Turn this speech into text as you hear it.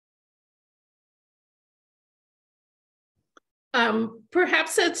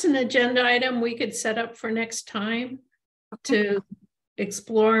Perhaps that's an agenda item we could set up for next time to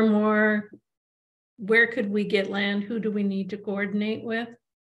explore more. Where could we get land? Who do we need to coordinate with?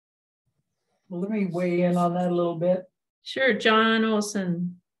 Well, let me weigh in on that a little bit. Sure, John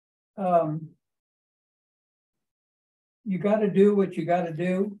Olson. You got to do what you got to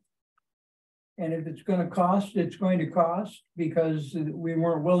do. And if it's going to cost, it's going to cost, because we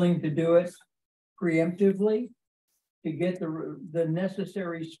weren't willing to do it preemptively to get the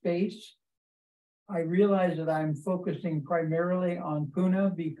necessary space. I realize that I'm focusing primarily on Puna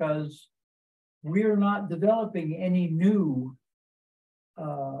because we're not developing any new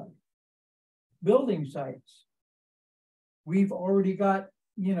building sites. We've already got,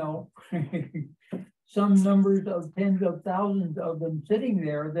 you know, some numbers of tens of thousands of them sitting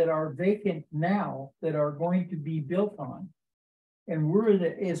there that are vacant now that are going to be built on. And we're,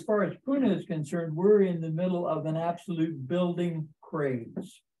 as far as Puna is concerned, we're in the middle of an absolute building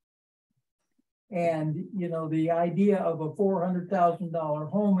craze. And, you know, the idea of a $400,000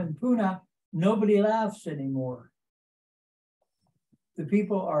 home in Puna, nobody laughs anymore. The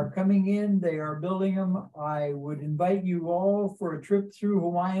people are coming in, they are building them. I would invite you all for a trip through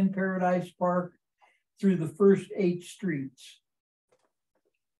Hawaiian Paradise Park through the first 8 streets,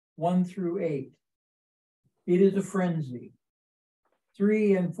 1 through 8. It is a frenzy.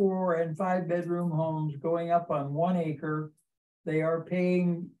 3 and 4 and 5 bedroom homes going up on 1 acre. They are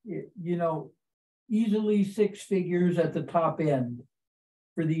paying, you know, easily 6 figures at the top end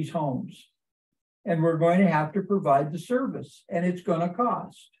for these homes. And we're going to have to provide the service, and it's going to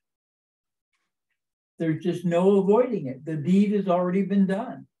cost. There's just no avoiding it. The deed has already been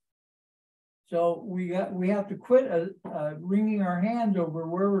done. So we have to quit wringing our hands over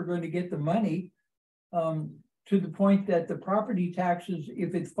where we're going to get the money, to the point that the property taxes,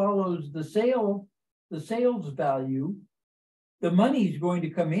 if it follows the sales value, the money is going to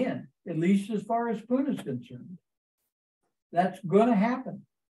come in, at least as far as Puna is concerned. That's going to happen.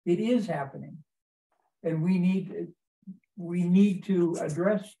 It is happening. And we need to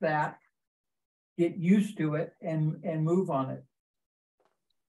address that, get used to it, and move on it.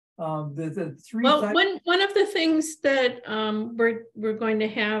 The three. Well, one of the things that we're going to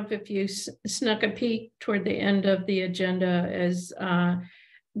have, if you snuck a peek toward the end of the agenda, is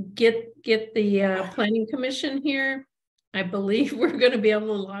get the Planning Commission here. I believe we're going to be able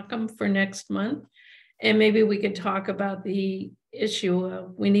to lock them for next month, and maybe we could talk about the issue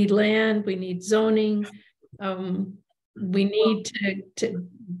of we need land, we need zoning, we need to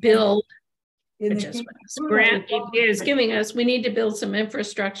build. Which is what grant is giving us. We need to build some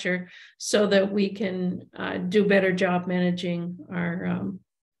infrastructure so that we can do a better job managing our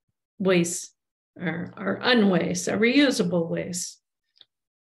waste, our unwaste, our reusable waste.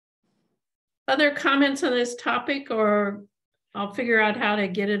 Other comments on this topic, or I'll figure out how to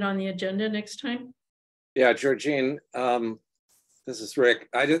get it on the agenda next time? Yeah, Georgine, this is Rick.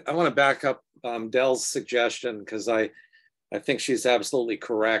 I want to back up Dell's suggestion, because I think she's absolutely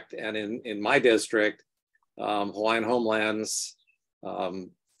correct. And in my district, Hawaiian Homelands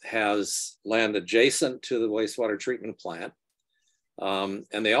has land adjacent to the wastewater treatment plant.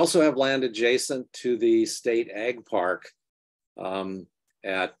 And they also have land adjacent to the state ag park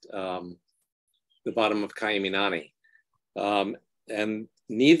at the bottom of Kaiminani. And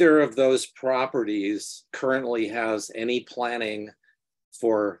neither of those properties currently has any planning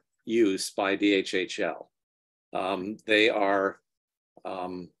for use by DHHL. They're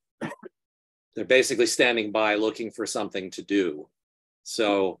basically standing by looking for something to do.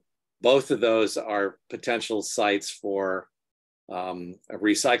 So both of those are potential sites for a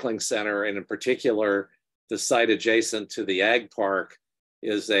recycling center, and in particular, the site adjacent to the ag park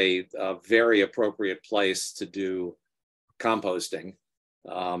is a very appropriate place to do composting.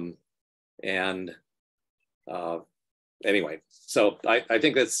 Anyway, so I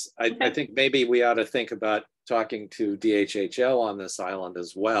think I think maybe we ought to think about talking to DHHL on this island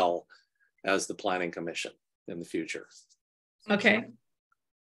as well as the Planning Commission in the future. Okay,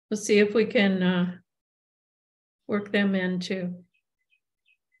 we'll see if we can work them into.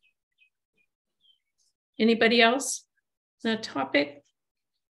 Anybody else on that topic?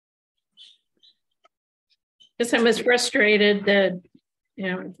 Guess I'm as frustrated that, you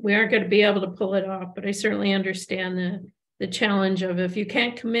know, we aren't going to be able to pull it off, but I certainly understand the challenge of, if you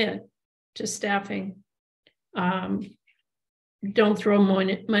can't commit to staffing, don't throw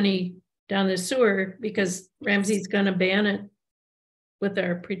money down the sewer, because Ramsey's going to ban it with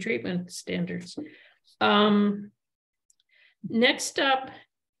our pretreatment standards. Next up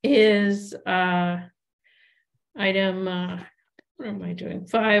is item, what am I doing?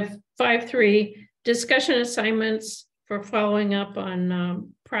 5.3, discussion assignments for following up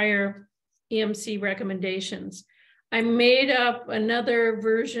on prior EMC recommendations. I made up another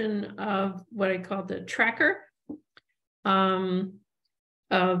version of what I call the tracker of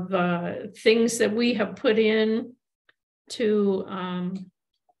things that we have put in to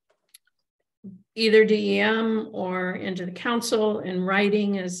either DEM or into the council in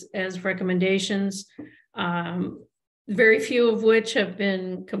writing as recommendations, very few of which have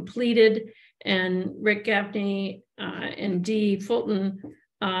been completed. And Rick Gaffney and Dee Fulton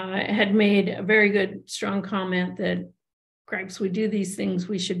had made a very good, strong comment that, Gripes, we do these things,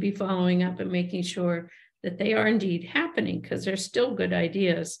 we should be following up and making sure that they are indeed happening, because they're still good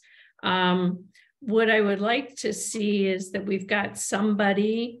ideas. What I would like to see is that we've got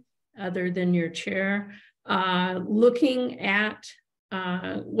somebody other than your chair looking at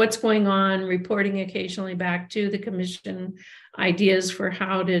what's going on, reporting occasionally back to the commission, ideas for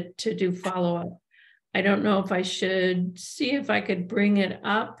how to do follow-up. I don't know if I should see if I could bring it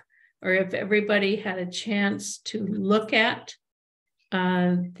up, or if everybody had a chance to look at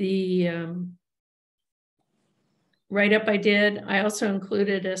the write-up I did. I also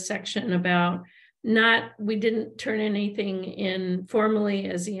included a section about we didn't turn anything in formally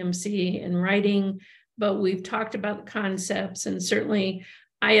as EMC in writing, but we've talked about the concepts, and certainly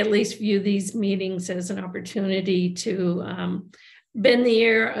I at least view these meetings as an opportunity to bend the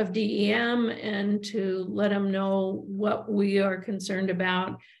ear of DEM and to let them know what we are concerned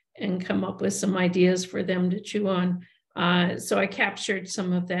about and come up with some ideas for them to chew on. So I captured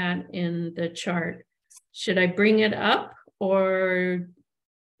some of that in the chart. Should I bring it up, or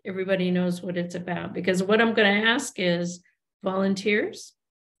everybody knows what it's about? Because what I'm going to ask is volunteers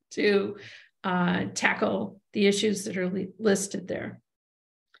to tackle the issues that are listed there.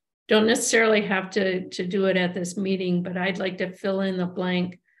 Don't necessarily have to do it at this meeting, but I'd like to fill in the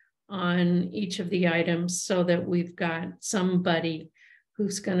blank on each of the items so that we've got somebody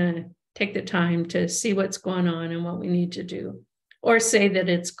who's going to take the time to see what's going on and what we need to do, or say that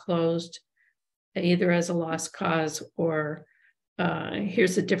it's closed either as a lost cause or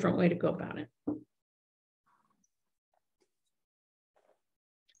here's a different way to go about it.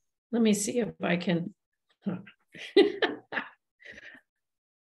 Let me see if I can.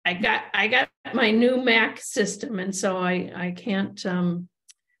 I got my new Mac system, and so I can't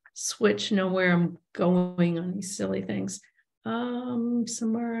switch, know where I'm going on these silly things.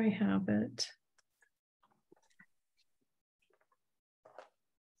 Somewhere I have it.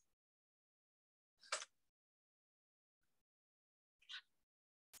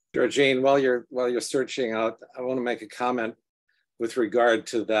 Georgine, while you're searching out, I want to make a comment with regard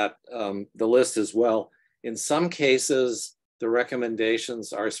to that, the list as well. In some cases, the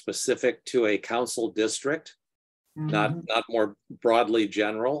recommendations are specific to a council district, not more broadly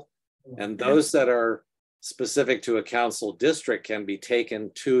general. And those that are specific to a council district can be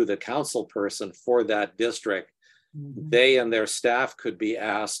taken to the council person for that district. They and their staff could be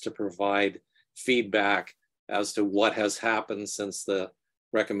asked to provide feedback as to what has happened since the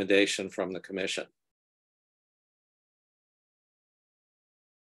recommendation from the commission.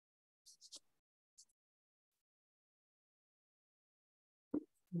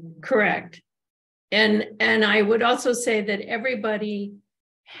 Correct. And I would also say that everybody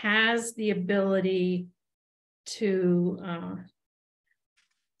has the ability to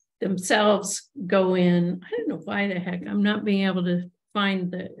themselves go in. I don't know why the heck I'm not being able to find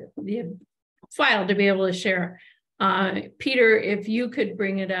the file to be able to share. Peter, if you could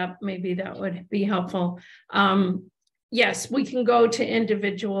bring it up, maybe that would be helpful. Yes, we can go to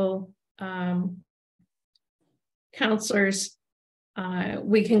individual counselors.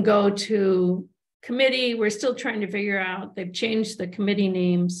 We can go to committee. We're still trying to figure out, they've changed the committee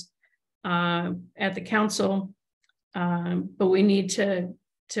names at the council, but we need to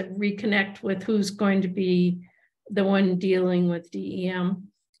reconnect with who's going to be the one dealing with DEM.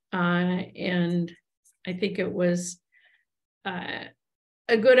 And I think it was a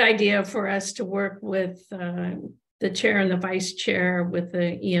good idea for us to work with the chair and the vice chair with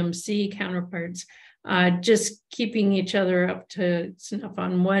the EMC counterparts, just keeping each other up to snuff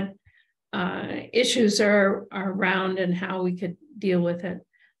on what issues are around and how we could deal with it.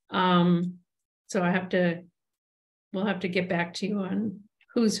 So we'll have to get back to you on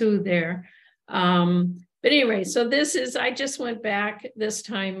who's who there. But anyway, so this is, I just went back this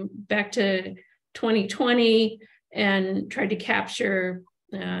time, back to 2020 and tried to capture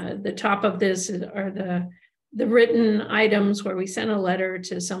the top of this are the written items where we sent a letter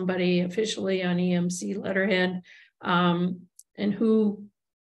to somebody officially on EMC letterhead, and who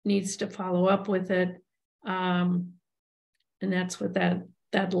needs to follow up with it. And that's what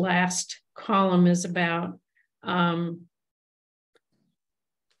that last column is about. And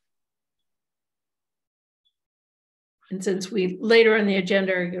since we later on the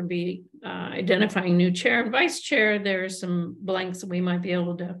agenda are going to be identifying new chair and vice chair, there are some blanks that we might be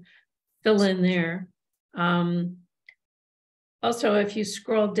able to fill in there. Also, if you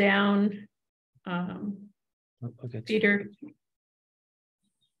scroll down, Peter,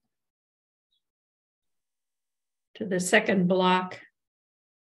 to the second block.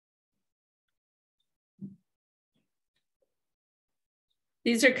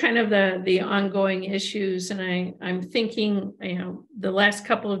 These are kind of the ongoing issues, and I'm thinking, the last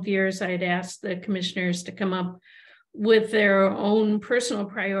couple of years I had asked the commissioners to come up with their own personal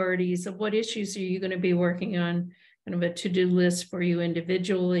priorities of what issues are you going to be working on, kind of a to-do list for you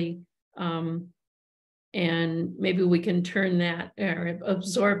individually, and maybe we can turn that or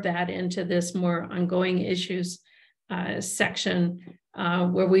absorb that into this more ongoing issues section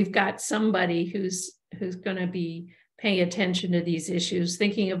where we've got somebody who's going to be paying attention to these issues,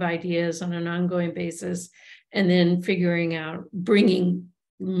 thinking of ideas on an ongoing basis, and then figuring out, bringing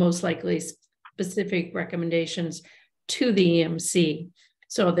most likely specific recommendations to the EMC.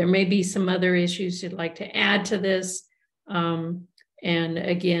 So there may be some other issues you'd like to add to this. And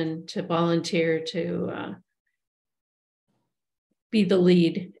again, to volunteer to be the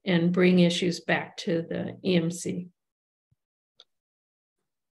lead and bring issues back to the EMC.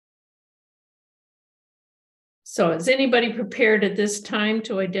 So is anybody prepared at this time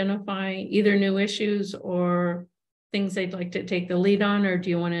to identify either new issues or things they'd like to take the lead on, or do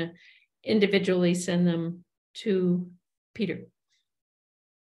you want to individually send them to Peter?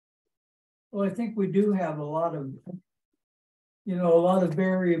 Well, I think we do have a lot of, a lot of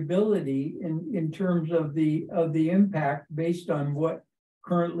variability in terms of the impact based on what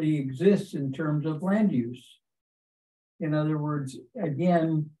currently exists in terms of land use. In other words,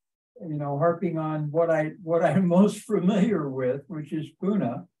 again, harping on what I'm most familiar with, which is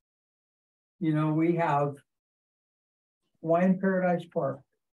Puna. We have Hawaiian Paradise Park.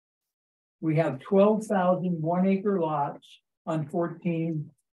 We have 12,000 1-acre lots on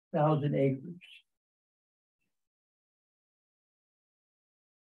 14,000 acres.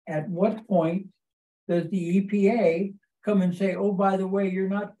 At what point does the EPA come and say, oh, by the way, you're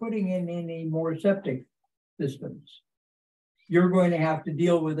not putting in any more septic systems? You're going to have to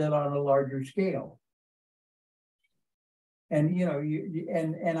deal with it on a larger scale. And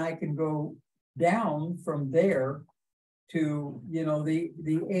and I can go down from there to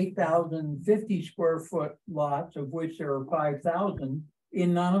the 8,050 square foot lots, of which there are 5,000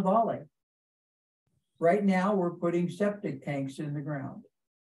 in Nanavale. Right now, we're putting septic tanks in the ground.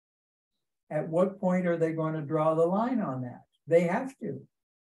 At what point are they going to draw the line on that? They have to.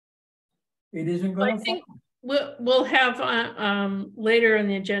 It isn't going to. We'll have later in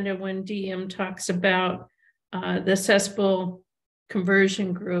the agenda when DM talks about the cesspool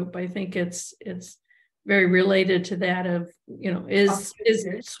conversion group. I think it's very related to that of, is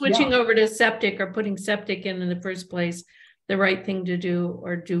switching over to septic or putting septic in the first place the right thing to do,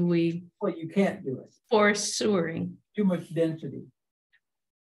 or do we? Well, you can't do it. Force sewering. Too much density.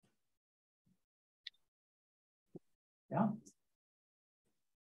 Yeah.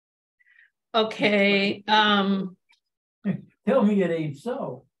 Okay. Tell me it ain't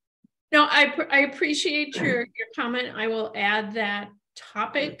so. No, I appreciate your comment. I will add that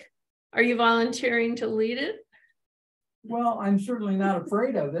topic. Are you volunteering to lead it? Well, I'm certainly not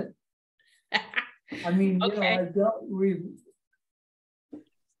afraid of it. I mean, okay.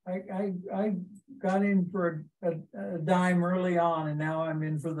 I got in for a dime early on, and now I'm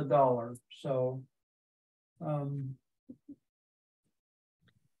in for the dollar. So,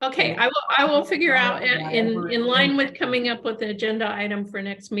 okay, I will figure out in line with coming up with the agenda item for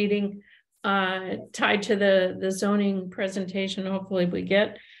next meeting, tied to the zoning presentation. Hopefully, we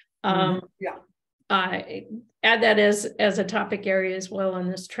get add that as a topic area as well on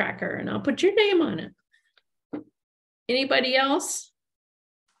this tracker, and I'll put your name on it. Anybody else?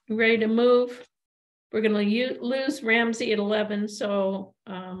 You ready to move? We're going to lose Ramsey at 11, so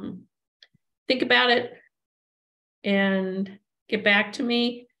think about it and get back to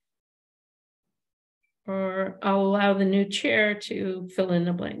me, or I'll allow the new chair to fill in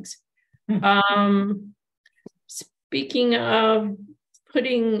the blanks. Speaking of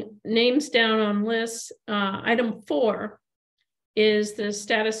putting names down on lists, item 4 is the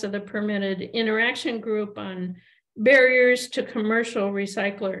status of the permitted interaction group on barriers to commercial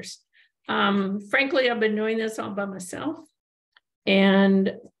recyclers. Frankly, I've been doing this all by myself,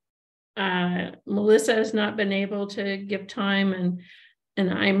 and Melissa has not been able to give time, and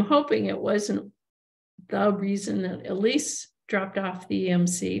I'm hoping it wasn't the reason that Elise dropped off the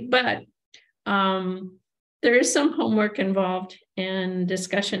EMC, but there is some homework involved and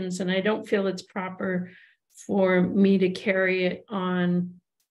discussions, and I don't feel it's proper for me to carry it on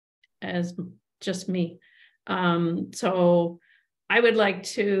as just me. So I would like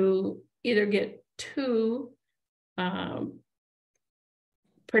to either get two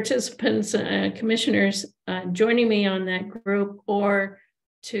participants, commissioners joining me on that group, or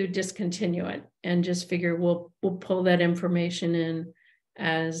to discontinue it and just figure we'll pull that information in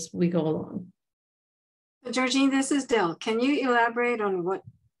as we go along. Georgine, this is Dell. Can you elaborate on what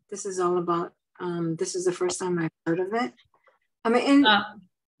this is all about? This is the first time I've heard of it. I mean,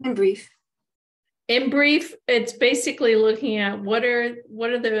 in brief. In brief, it's basically looking at what are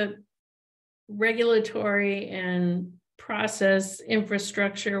the regulatory and process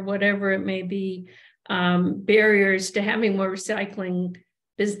infrastructure, whatever it may be, barriers to having more recycling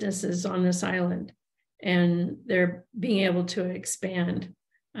businesses on this island, and they're being able to expand.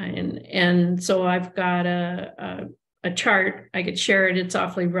 And so I've got a chart. I could share it. It's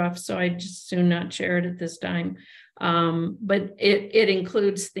awfully rough, so I just soon not share it at this time. But it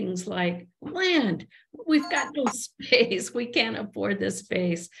includes things like land. We've got no space. We can't afford this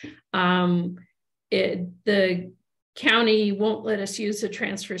space. The county won't let us use the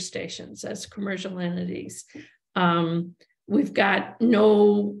transfer stations as commercial entities. We've got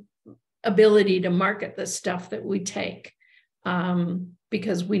no ability to market the stuff that we take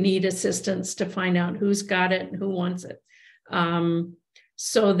because we need assistance to find out who's got it and who wants it.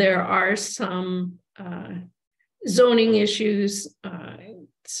 So there are some zoning issues,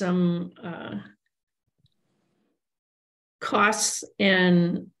 some costs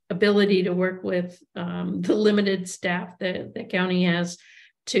and ability to work with the limited staff that the county has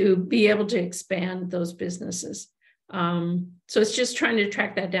to be able to expand those businesses. So it's just trying to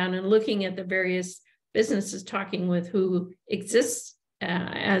track that down and looking at the various businesses, talking with who exists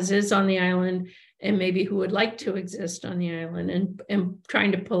as is on the island, and maybe who would like to exist on the island, and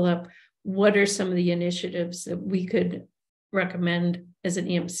trying to pull up what are some of the initiatives that we could recommend as an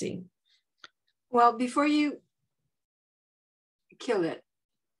EMC. Well, before you kill it,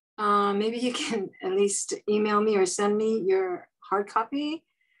 maybe you can at least email me or send me your hard copy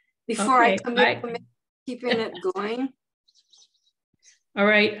before I commit keeping it going. All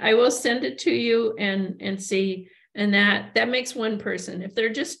right, I will send it to you and see, and that makes one person. If there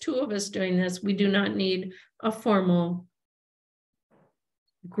are just two of us doing this, we do not need a formal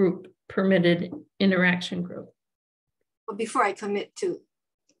group, permitted interaction group. Well, before I commit to,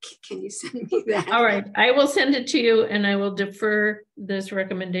 can you send me that? All right, I will send it to you, and I will defer this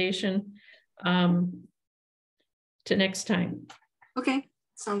recommendation to next time. Okay,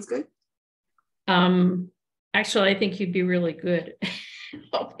 sounds good. Actually, I think you'd be really good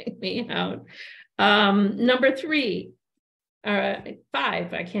helping me out. Number 3, 5,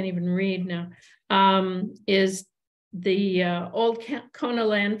 I can't even read now, is the old Kona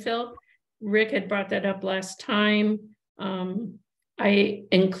landfill. Rick had brought that up last time. I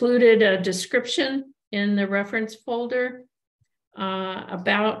included a description in the reference folder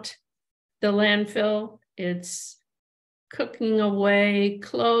about the landfill. It's cooking away,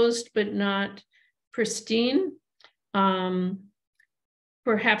 closed but not pristine.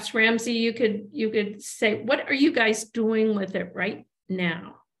 Perhaps Ramsey, you could say, what are you guys doing with it right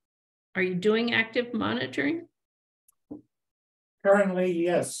now? Are you doing active monitoring? Currently,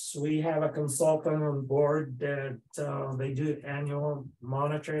 yes, we have a consultant on board that they do annual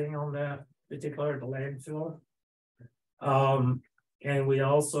monitoring on that particular landfill. And we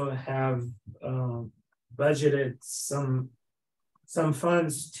also have budgeted some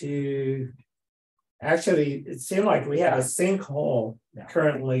funds to, actually, it seemed like we had a sinkhole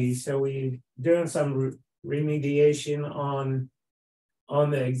currently, so we doing some remediation on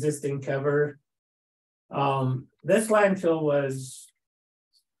the existing cover. This landfill was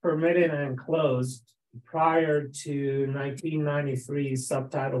permitted and closed prior to 1993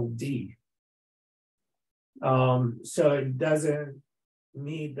 subtitle D. So it doesn't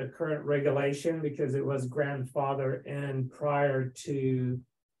meet the current regulation because it was grandfathered in prior to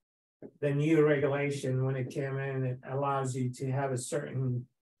the new regulation. When it came in, it allows you to have a certain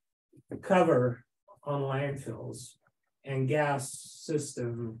cover on landfills and gas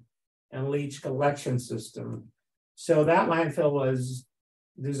system and leach collection system. So that landfill was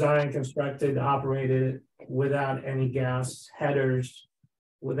designed, constructed, operated without any gas headers,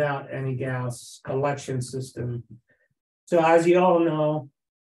 without any gas collection system. So as you all know,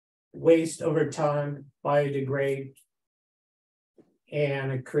 waste over time biodegrade,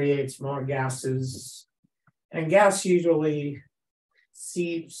 and it creates more gases. And gas usually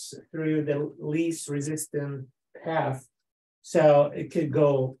seeps through the least resistant path. So it could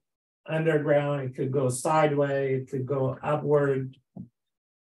go underground, it could go sideways, it could go upward.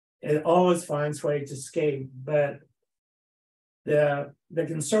 It always finds way to escape, but the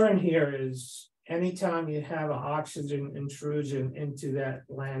concern here is anytime you have an oxygen intrusion into that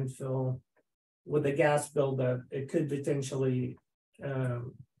landfill with the gas buildup, it could potentially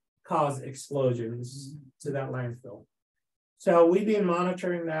cause explosions to that landfill. So we've been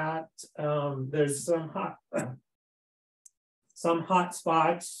monitoring that. There's some hot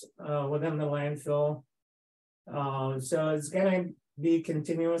spots within the landfill. So it's going to be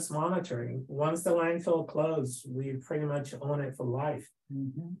continuous monitoring. Once the landfill closed, we pretty much own it for life.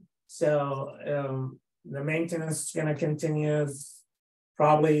 Mhm. So the maintenance is going to continue.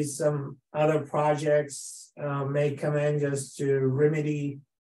 Probably some other projects may come in just to remedy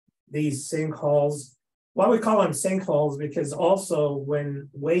these sinkholes. Why we call them sinkholes, because also when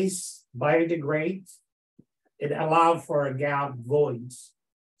waste biodegrades, it allowed for a gap voids.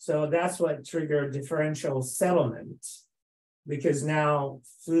 So that's what triggered differential settlement, because now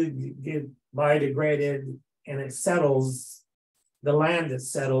food get biodegraded and it settles, the land it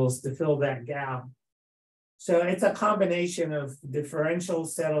settles to fill that gap. So it's a combination of differential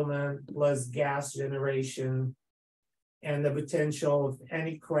settlement plus gas generation and the potential of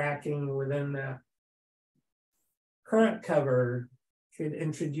any cracking within the current cover could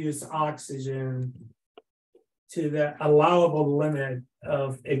introduce oxygen to the allowable limit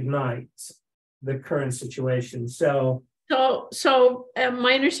of ignite the current situation. So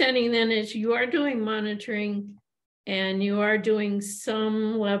my understanding then is you are doing monitoring and you are doing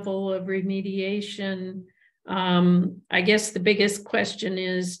some level of remediation. I guess the biggest question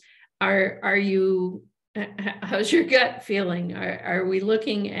is, how's your gut feeling? Are we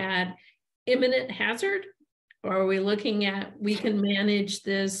looking at imminent hazard, or are we looking at we can manage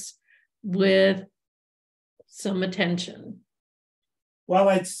this with some attention? Well,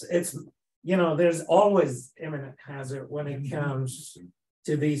 it's there's always imminent hazard when it comes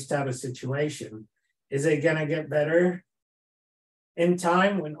to these type of situation. Is it gonna get better in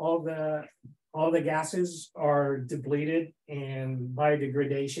time when all the gases are depleted and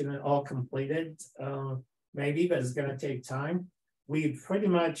biodegradation and all completed? Maybe, but it's gonna take time. We pretty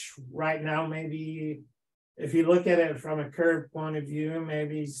much right now, maybe if you look at it from a curve point of view,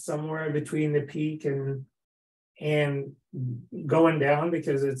 maybe somewhere between the peak and going down,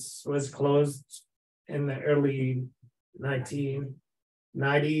 because it was closed in the early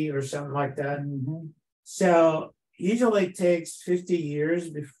 1990 or something like that. Mm-hmm. So usually it takes 50 years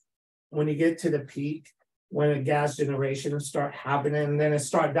when you get to the peak, when the gas generation start happening, and then it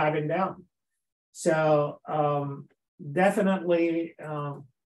start diving down. So definitely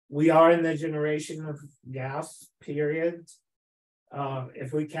we are in the generation of gas period.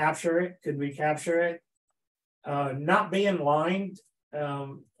 If we capture it, could we capture it? Not being lined,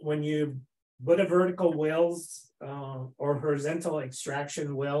 when you put a vertical wells or horizontal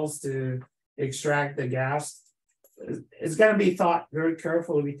extraction wells to extract the gas, it's going to be thought very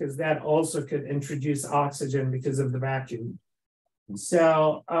carefully, because that also could introduce oxygen because of the vacuum.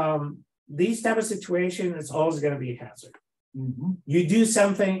 So these type of situations, it's always going to be a hazard. Mm-hmm. You do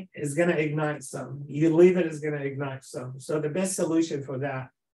something, it's going to ignite some. You leave it, it's going to ignite some. So the best solution for that,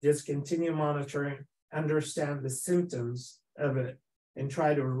 just continue monitoring, understand the symptoms of it, and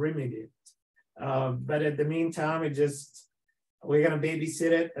try to remedy it. But at the meantime, we're going to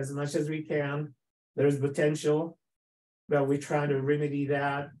babysit it as much as we can. There's potential, but we try to remedy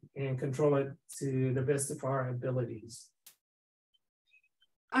that and control it to the best of our abilities.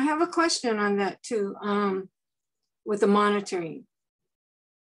 I have a question on that too. With the monitoring,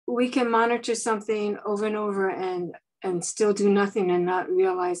 we can monitor something over and over and still do nothing and not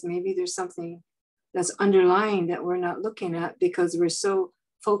realize maybe there's something that's underlying that we're not looking at because we're so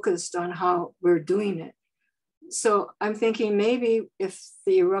focused on how we're doing it. So I'm thinking maybe if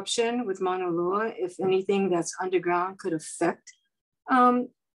the eruption with Mauna Loa, if anything that's underground could affect the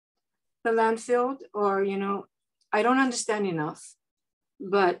landfill, or, I don't understand enough,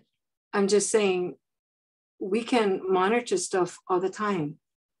 but I'm just saying we can monitor stuff all the time.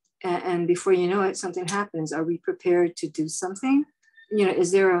 And before you know it, something happens. Are we prepared to do something?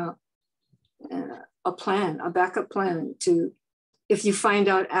 Is there a plan, a backup plan to, if you find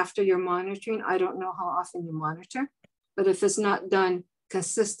out after you're monitoring, I don't know how often you monitor, but if it's not done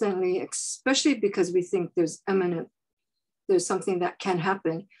consistently, especially because we think there's something that can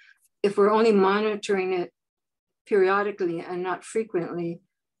happen, if we're only monitoring it periodically and not frequently,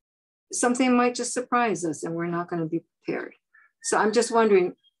 something might just surprise us and we're not going to be prepared. So I'm just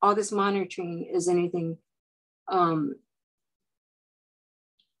wondering, all this monitoring, is anything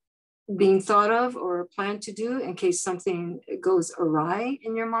being thought of or planned to do in case something goes awry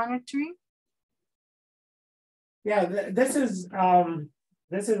in your monitoring? Yeah, this is a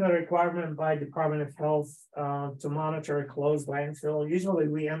requirement by Department of Health to monitor a closed landfill. Usually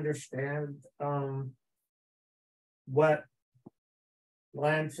we understand what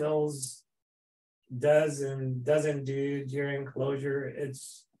landfills does and doesn't do during closure.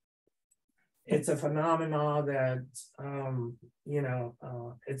 It's a phenomenon that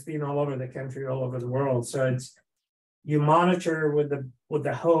it's been all over the country, all over the world. So you monitor with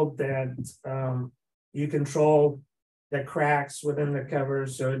the hope that you control the cracks within the cover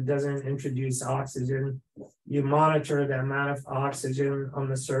so it doesn't introduce oxygen. You monitor the amount of oxygen on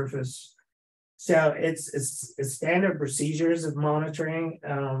the surface. So it's standard procedures of monitoring,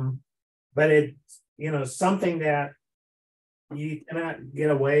 but it's something that you cannot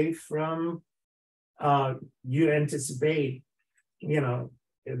get away from. You anticipate,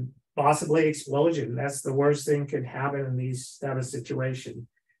 possibly explosion. That's the worst thing could happen in these type of situation.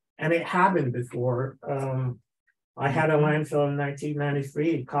 And it happened before. I had a landfill in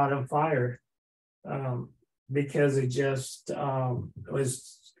 1993, caught on fire because it just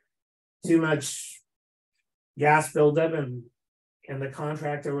was too much gas buildup, and the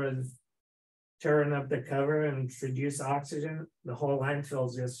contractor was tearing up the cover and introduce oxygen. The whole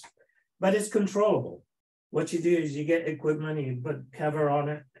landfill just, but it's controllable. What you do is you get equipment, you put cover on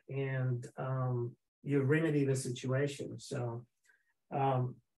it, and you remedy the situation. So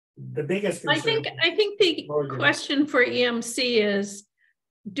the biggest concern, I think the question for EMC is,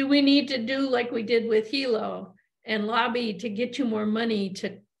 do we need to do like we did with Hilo and lobby to get you more money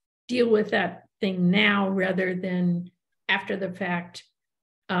to deal with that thing now rather than after the fact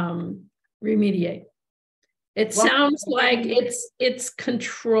remediate? It sounds like it's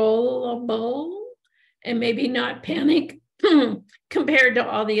controllable and maybe not panic compared to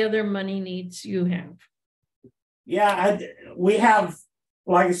all the other money needs you have. Yeah, we have,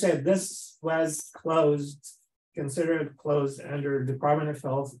 like I said, this was considered closed under Department of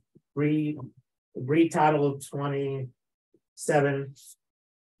Health Title 27,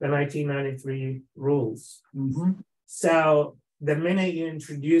 the 1993 rules. Mm-hmm. So the minute you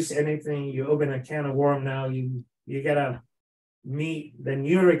introduce anything, you open a can of worms. Now you gotta meet the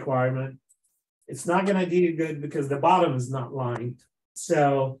new requirement. It's not gonna do you good because the bottom is not lined.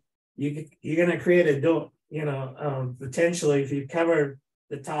 So you're gonna create a door, potentially if you cover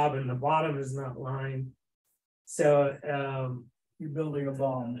the top and the bottom is not lined. So you're building a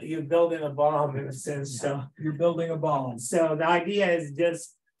bomb. You're building a bomb in a sense. So you're building a bomb. So the idea is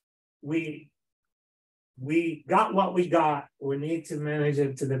just we got what we got. We need to manage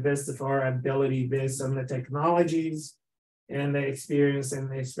it to the best of our ability based on the technologies and the experience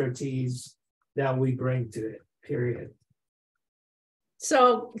and the expertise that we bring to it, period.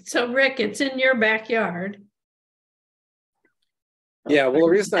 So Rick, it's in your backyard. Yeah, well,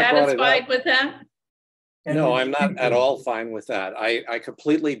 the reason I brought it Satisfied up, with that? no, I'm not at all fine with that. I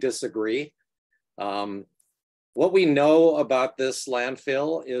completely disagree. What we know about this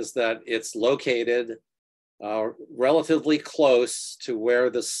landfill is that it's located relatively close to where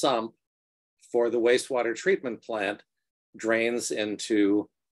the sump for the wastewater treatment plant drains into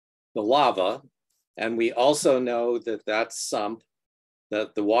the lava. And we also know that that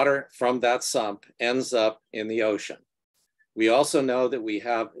the water from that sump ends up in the ocean. We also know that we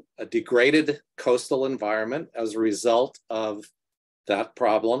have a degraded coastal environment as a result of that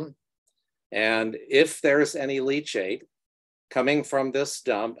problem. And if there's any leachate coming from this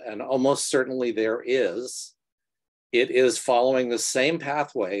dump, and almost certainly there is, it is following the same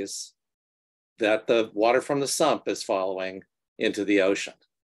pathways that the water from the sump is following into the ocean.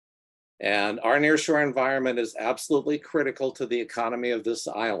 And our nearshore environment is absolutely critical to the economy of this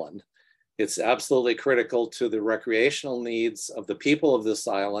island. It's absolutely critical to the recreational needs of the people of this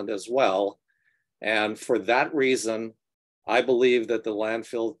island as well. And for that reason, I believe that the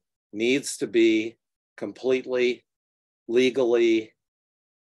landfill needs to be completely legally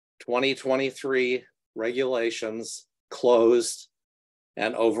 2023 regulations closed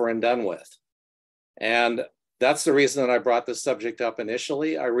and over and done with. And that's the reason that I brought this subject up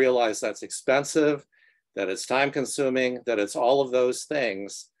initially. I realize that's expensive, that it's time consuming, that it's all of those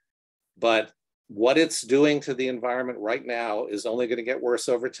things. But what it's doing to the environment right now is only going to get worse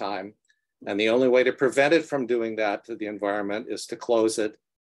over time. And the only way to prevent it from doing that to the environment is to close it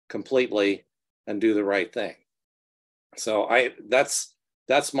completely and do the right thing. So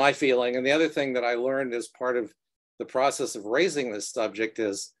that's my feeling. And the other thing that I learned as part of the process of raising this subject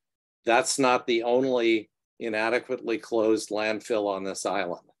is that's not the only inadequately closed landfill on this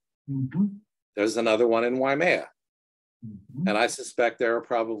island. Mm-hmm. There's another one in Waimea. And I suspect there are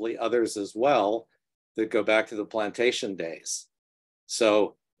probably others as well that go back to the plantation days.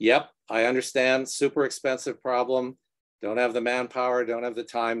 So, yep, I understand, super expensive problem. Don't have the manpower, don't have the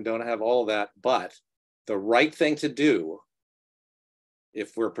time, don't have all of that. But the right thing to do,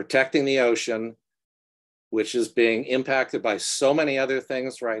 if we're protecting the ocean, which is being impacted by so many other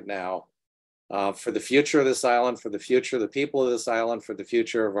things right now, for the future of this island, for the future of the people of this island, for the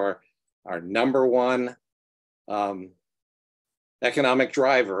future of our number one economic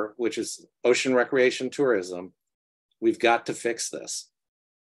driver, which is ocean recreation tourism, we've got to fix this.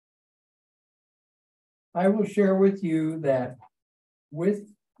 I will share with you that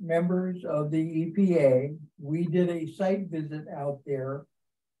with members of the EPA, we did a site visit out there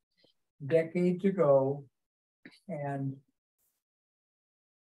decades ago, and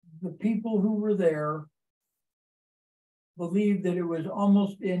the people who were there believed that it was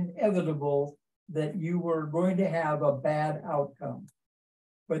almost inevitable that you were going to have a bad outcome.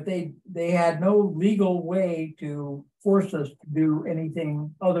 But they had no legal way to force us to do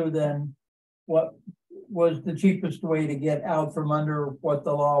anything other than what was the cheapest way to get out from under what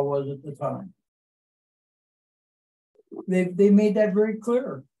the law was at the time. They made that very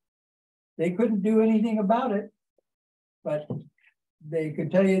clear. They couldn't do anything about it, but they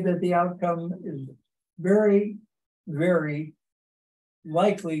could tell you that the outcome is very, very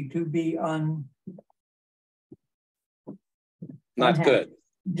likely to be not good.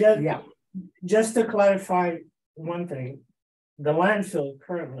 Just to clarify one thing, the landfill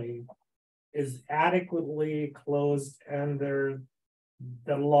currently is adequately closed under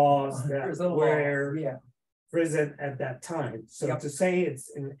the laws that were present at that time. So to say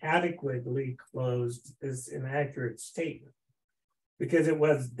it's inadequately closed is an inaccurate statement, because it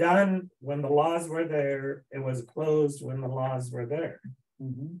was done when the laws were there, it was closed when the laws were there.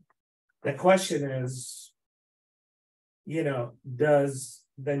 The question is, you know, does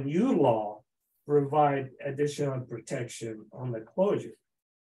the new law provide additional protection on the closure?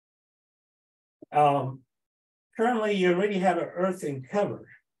 Currently, you already have an earthing cover.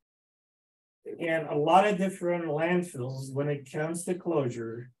 And a lot of different landfills, when it comes to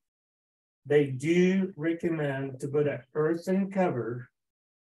closure, they do recommend to put an earthen cover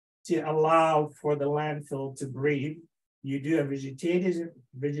to allow for the landfill to breathe. You do a vegetative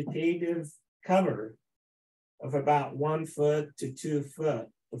cover of about 1 foot to 2 foot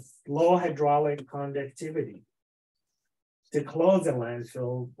with low hydraulic conductivity to close the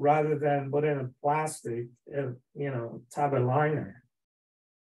landfill rather than put in a plastic, type of liner.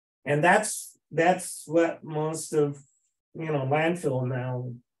 And that's what most of, landfill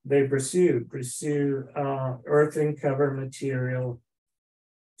now, they pursue earthen cover material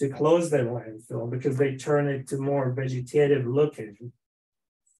to close their landfill because they turn it to more vegetative looking.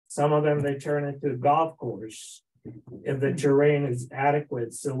 Some of them, they turn it to a golf course if the terrain is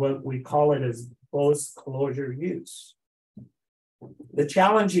adequate. So what we call it is post-closure use. The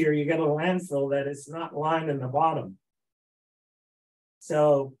challenge here, you get a landfill that is not lined in the bottom.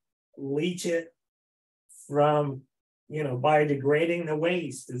 So leach it from, by degrading the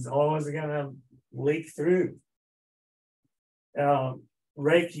waste is always gonna leak through.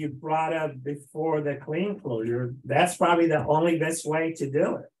 Rick, you brought up before the clean closure, that's probably the only best way to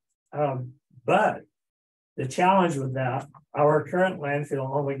do it. But the challenge with that, our current landfill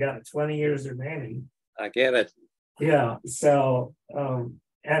only got 20 years remaining. I get it. Yeah, so,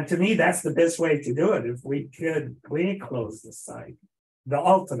 and to me, that's the best way to do it. If we could clean close the site, the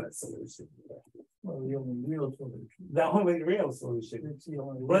ultimate solution. Well, the only real solution. The only real solution. It's the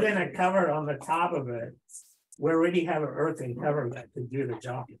only Put in a cover on the top of it. We already have an earthen cover that could do the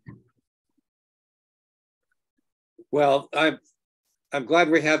job. Well, I'm glad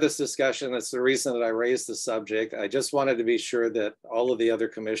we had this discussion. That's the reason that I raised the subject. I just wanted to be sure that all of the other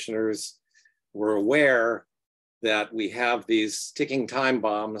commissioners were aware that we have these ticking time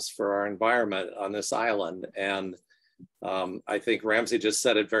bombs for our environment on this island. And I think Ramsey just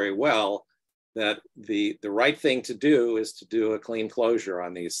said it very well, that the right thing to do is to do a clean closure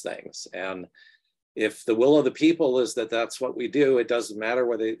on these things. And if the will of the people is that that's what we do, it doesn't matter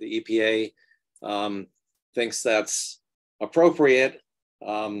whether the EPA thinks that's appropriate.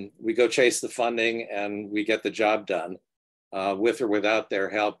 We go chase the funding and we get the job done with or without their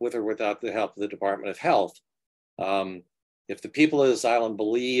help, with or without the help of the Department of Health. If the people of this island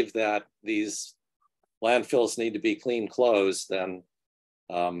believe that these landfills need to be clean closed, then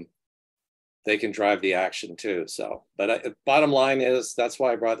they can drive the action too. So, but bottom line is, that's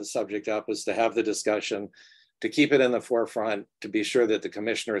why I brought the subject up, was to have the discussion, to keep it in the forefront, to be sure that the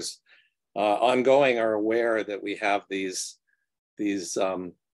commissioners ongoing are aware that we have these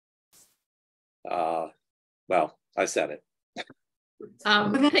well, I said it.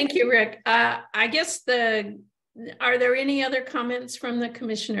 Thank you, Rick. I guess are there any other comments from the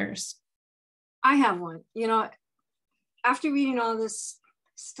commissioners? I have one. You know, after reading all this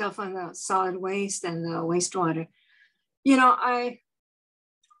stuff on the solid waste and the wastewater, you know,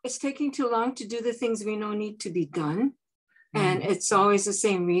 it's taking too long to do the things we know need to be done. And it's always the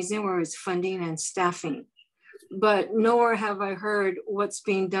same reason, where it's funding and staffing. But nowhere have I heard what's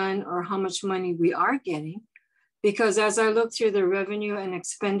being done or how much money we are getting. Because as I look through the revenue and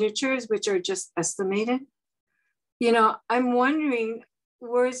expenditures, which are just estimated, you know, I'm wondering,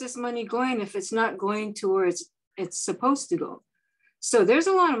 where is this money going if it's not going to where it's supposed to go? So there's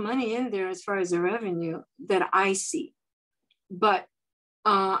a lot of money in there as far as the revenue that I see. But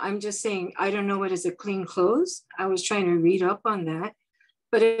I'm just saying, I don't know what is a clean close. I was trying to read up on that.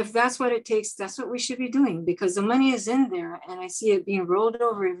 But if that's what it takes, that's what we should be doing, because the money is in there and I see it being rolled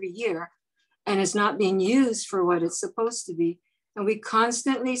over every year and it's not being used for what it's supposed to be. And we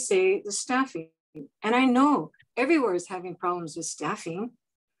constantly say the staffing. And I know everywhere is having problems with staffing,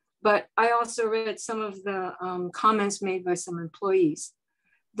 but I also read some of the comments made by some employees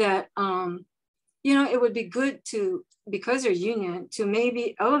that, you know, it would be good to, because they're union, to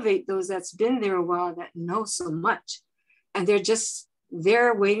maybe elevate those that's been there a while that know so much. And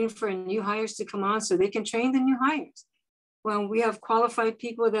they're waiting for new hires to come on so they can train the new hires. When we have qualified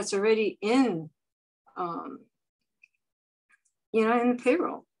people that's already in, you know, in the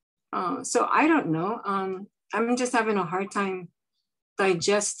payroll. So I don't know. I'm just having a hard time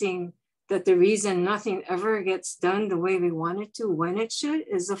digesting that the reason nothing ever gets done the way we want it to, when it should,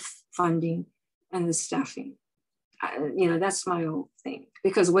 is the funding and the staffing. You know, that's my whole thing.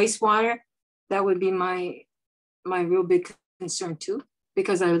 Because wastewater, that would be my real big concern too,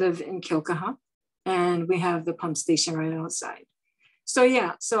 because I live in Kilkaha and we have the pump station right outside. So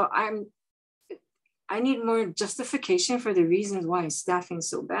yeah, so I need more justification for the reasons why staffing is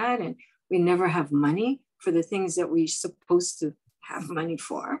so bad and we never have money for the things that we're supposed to have money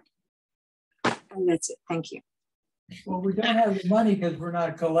for. And that's it. Thank you. Well, we don't have the money because we're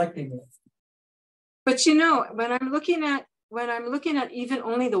not collecting it. But you know, when I'm looking at even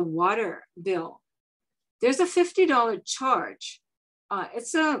only the water bill, there's a $50 charge.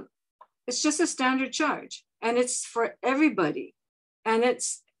 It's just a standard charge, and it's for everybody. And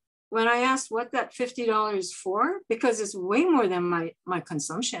it's, when I asked what that $50 is for, because it's way more than my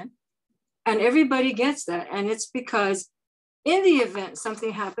consumption, and everybody gets that. And it's because in the event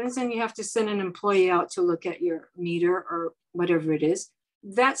something happens and you have to send an employee out to look at your meter or whatever it is,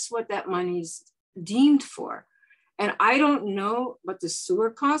 that's what that money's deemed for. And I don't know what the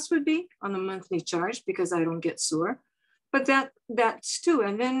sewer cost would be on the monthly charge because I don't get sewer, but that's too.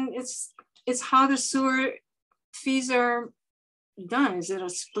 And then it's how the sewer fees are done. Is it a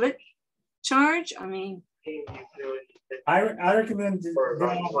split charge? I mean, I recommend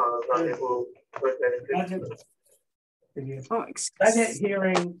budget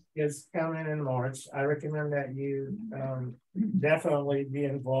hearing is coming in March. I recommend that you definitely be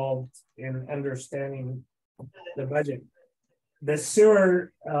involved in understanding the budget. The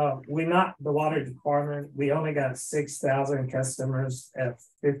sewer, we're not the water department. We only got 6,000 customers at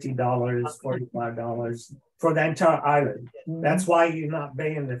 $50, $45 for the entire island. That's why you're not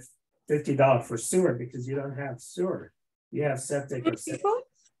paying the $50 for sewer, because you don't have sewer. You have septic.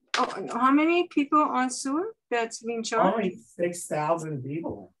 How many people on sewer that's being charged? Only 6,000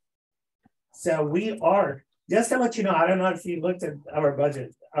 people. So we are, just to let you know, I don't know if you looked at our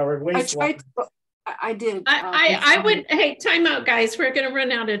budget, our wastewater. I did. I would, hey, time out, guys. We're going to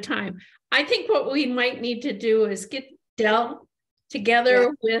run out of time. I think what we might need to do is get Dell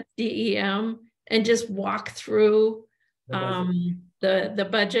together with DEM and just walk through the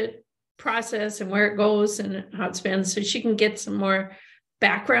budget process and where it goes and how it spends, so she can get some more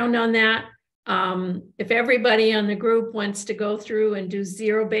background on that. If everybody on the group wants to go through and do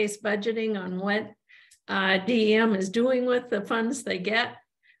zero-based budgeting on what DEM is doing with the funds they get,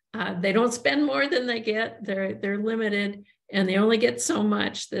 they don't spend more than they get. They're limited, and they only get so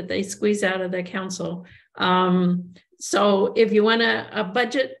much that they squeeze out of the council. So if you want a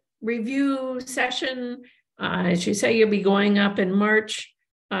budget review session, as you say, you'll be going up in March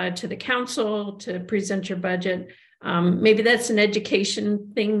to the council to present your budget. Maybe that's an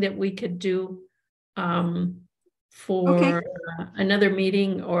education thing that we could do for another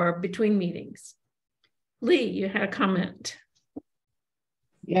meeting or between meetings. Lee, you had a comment.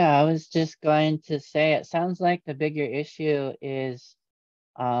 Yeah, I was just going to say, it sounds like the bigger issue is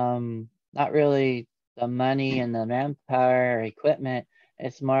not really the money and the manpower or equipment.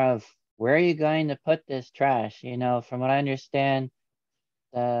 It's more of, where are you going to put this trash? You know, from what I understand,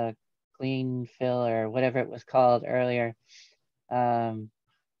 the clean fill or whatever it was called earlier,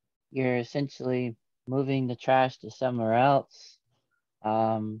 you're essentially moving the trash to somewhere else.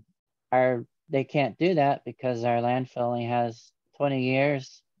 They can't do that because our landfill only has 20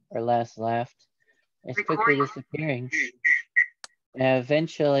 years or less left. It's quickly disappearing. And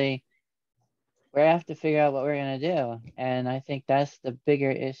eventually, we're gonna have to figure out what we're gonna do. And I think that's the bigger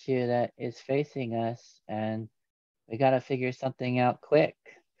issue that is facing us. And we gotta figure something out quick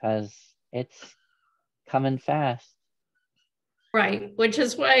because it's coming fast. Right, which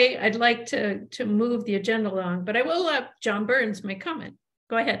is why I'd like to move the agenda along, but I will let John Burns make comment.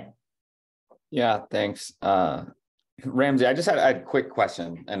 Go ahead. Yeah, thanks. Ramsey, I just had a quick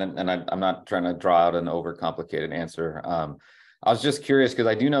question, and I'm not trying to draw out an overcomplicated answer. I was just curious because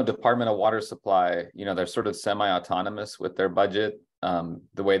I do know Department of Water Supply, they're sort of semi-autonomous with their budget,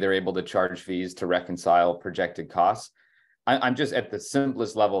 the way they're able to charge fees to reconcile projected costs. I'm just at the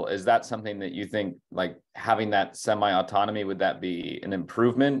simplest level. Is that something that you think, like having that semi-autonomy, would that be an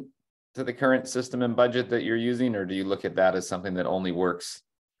improvement to the current system and budget that you're using, or do you look at that as something that only works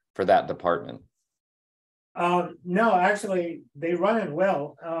for that department? No, actually, they run it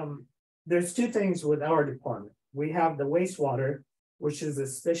well. There's two things with our department. We have the wastewater, which is a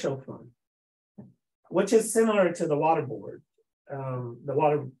special fund, which is similar to the water board, the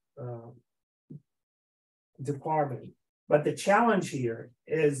water department. But the challenge here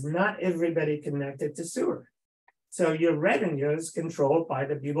is not everybody connected to sewer. So your revenue is controlled by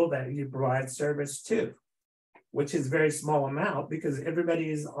the people that you provide service to, which is very small amount because everybody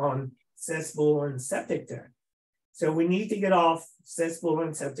is on cesspool and septic tank. So we need to get off cesspool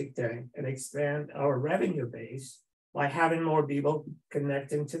and septic tank and expand our revenue base by having more people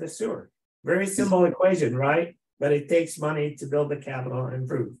connecting to the sewer. Very simple equation, right? But it takes money to build the capital and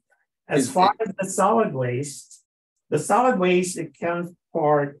improve. As far as the solid waste becomes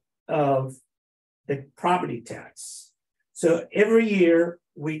part of the property tax. So every year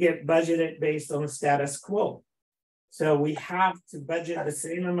we get budgeted based on status quo. So we have to budget the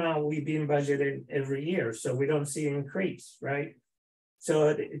same amount we've been budgeted every year. So we don't see an increase, right? So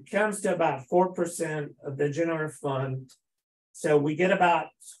it comes to about 4% of the general fund. So we get about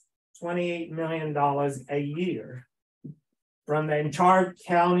 $28 million a year from the entire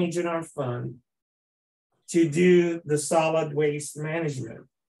county general fund to do the solid waste management.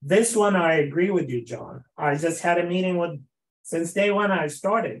 This one, I agree with you, John. I just had a meeting since day one I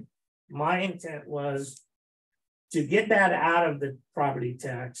started, my intent was to get that out of the property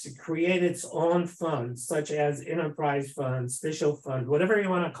tax, to create its own fund, such as enterprise fund, special fund, whatever you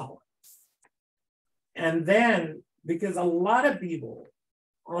want to call it. And then, because a lot of people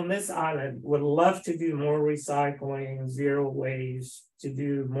on this island would love to do more recycling, zero waste, to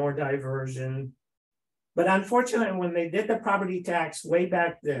do more diversion. But unfortunately, when they did the property tax way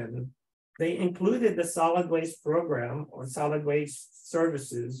back then, they included the solid waste program or solid waste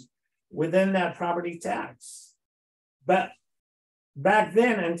services within that property tax. But back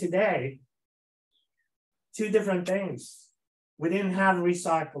then and today, two different things. We didn't have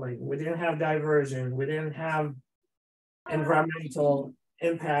recycling, we didn't have diversion, we didn't have environmental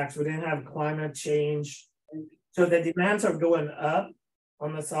impacts, we didn't have climate change. So the demands are going up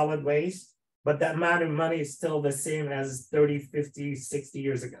on the solid waste, but that amount of money is still the same as 30, 50, 60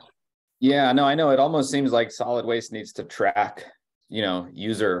 years ago. Yeah, no, I know. It almost seems like solid waste needs to track,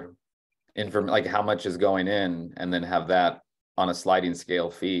 user information, like how much is going in, and then have that on a sliding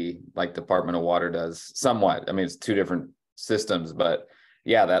scale fee like Department of Water does somewhat. I mean, it's two different systems, but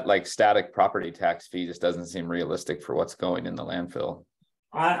yeah, that like static property tax fee just doesn't seem realistic for what's going in the landfill.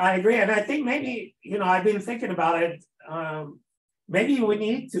 I agree. And I think maybe, I've been thinking about it. Maybe we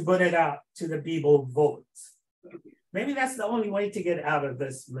need to put it out to the people vote. Maybe that's the only way to get out of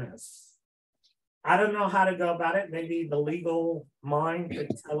this mess. I don't know how to go about it. Maybe the legal mind could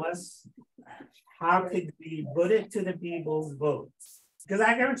tell us how could we put it to the people's votes. Because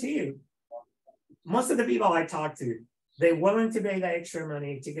I guarantee you, most of the people I talk to, they're willing to pay the extra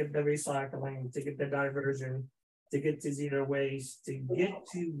money to get the recycling, to get the diversion, to get to zero waste, to get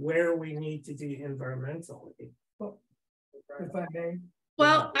to where we need to do environmentally. If I may.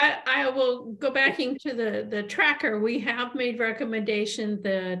 Well, I will go back into the tracker. We have made recommendation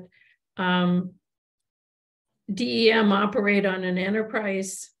that DEM operate on an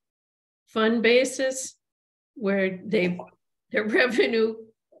enterprise fund basis where their revenue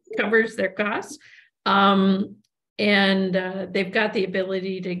covers their costs. And they've got the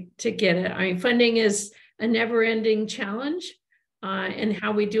ability to get it. I mean, funding is a never-ending challenge in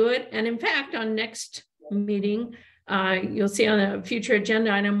how we do it. And in fact, on next meeting, you'll see on a future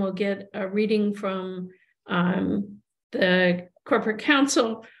agenda item, we'll get a reading from the corporate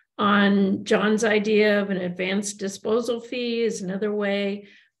counsel on John's idea of an advanced disposal fee is another way.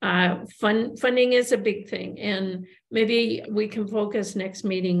 Funding is a big thing, and maybe we can focus next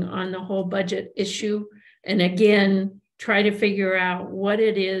meeting on the whole budget issue. And again, try to figure out what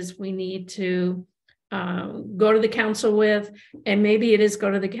it is we need to go to the council with, and maybe it is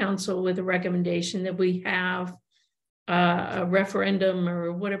go to the council with a recommendation that we have a referendum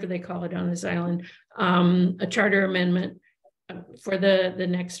or whatever they call it on this island, a charter amendment for the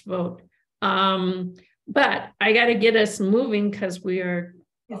next vote. But I got to get us moving because we are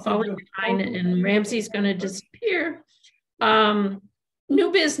falling behind and Ramsey's going to disappear.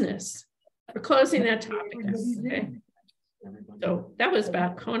 New business. We're closing that topic. Okay. So that was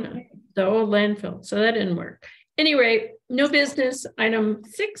about Kona, the old landfill. So that didn't work. Anyway, new business. Item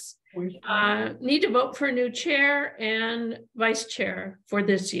 6. Need to vote for a new chair and vice chair for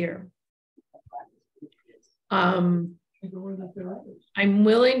this year. I'm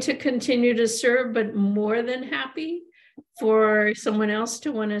willing to continue to serve, but more than happy for someone else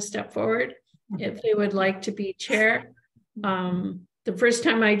to want to step forward if they would like to be chair. The first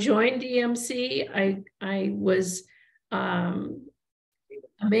time I joined EMC, I was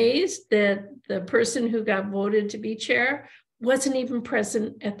amazed that the person who got voted to be chair wasn't even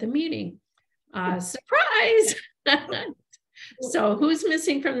present at the meeting. Surprise! So who's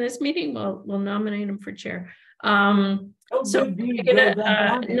missing from this meeting? We'll nominate him for chair. So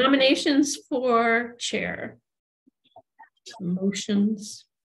nominations for chair. Motions.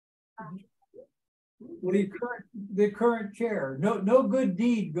 What do you the current chair? No good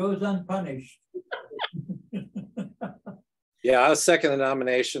deed goes unpunished. Yeah, I'll second the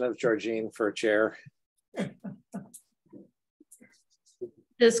nomination of Georgine for chair.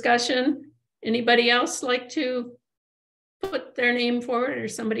 Discussion. Anybody else like to put their name forward or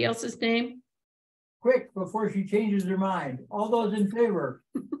somebody else's name? Quick, before she changes her mind. All those in favor?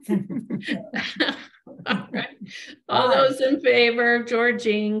 All right. All those in favor of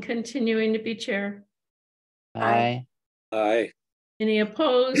Georgine continuing to be chair? Aye. Aye. Any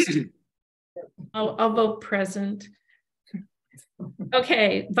opposed? I'll vote present.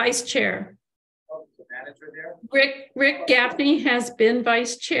 Okay, vice chair. Rick Gaffney has been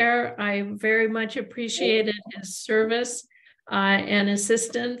vice chair. I very much appreciated his service and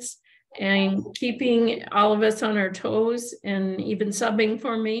assistance and keeping all of us on our toes and even subbing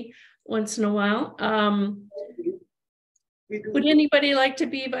for me once in a while. Would anybody like to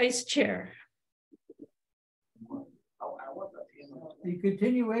be vice chair? The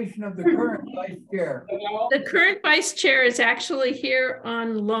continuation of the current vice chair. The current vice chair is actually here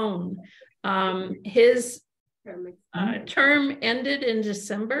on loan. His term ended in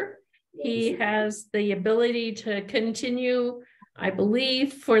December. He has the ability to continue, I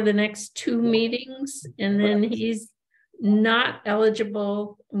believe, for the next 2 meetings, and then he's not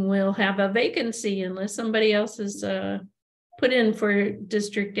eligible. We'll have a vacancy unless somebody else is put in for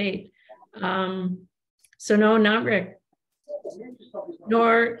District 8. So no, not Rick.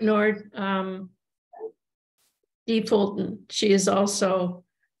 Nor Dee Fulton. She is also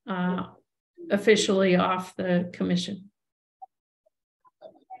officially off the commission.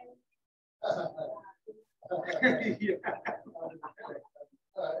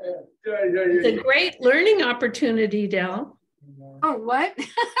 It's a great learning opportunity, Del. Oh, what?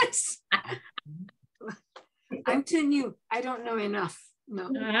 I'm too new. I don't know enough. No.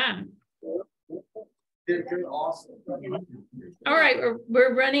 Awesome. All right,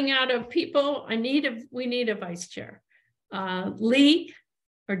 we're running out of people. We need a vice chair. Lee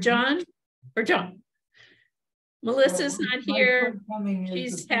or John or John. Melissa's not here.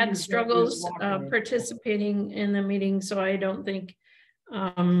 She's had struggles participating in the meeting, so I don't think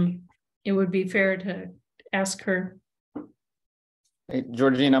it would be fair to ask her. Hey,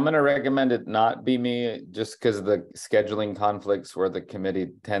 Georgine, I'm going to recommend it not be me just because of the scheduling conflicts where the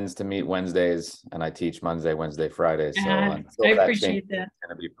committee tends to meet Wednesdays and I teach Monday, Wednesday, Friday. So I appreciate that. It's going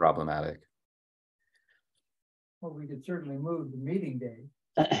to be problematic. Well, we could certainly move the meeting day.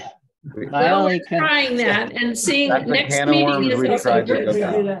 Well, we're trying that and seeing next meeting is also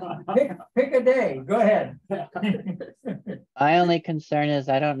pick a day. Go ahead. My only concern is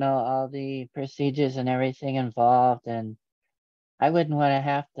I don't know all the procedures and everything involved, and I wouldn't want to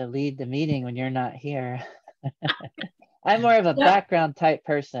have to lead the meeting when you're not here. I'm more of a background type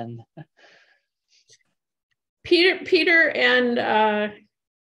person. Peter and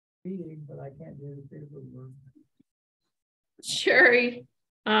Meeting, but I can't do the paperwork. Sherry,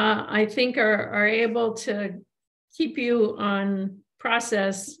 I think are able to keep you on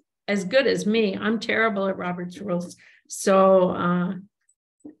process as good as me. I'm terrible at Robert's rules. So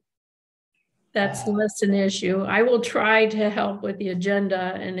that's less an issue. I will try to help with the agenda,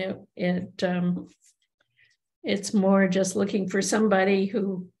 and it's more just looking for somebody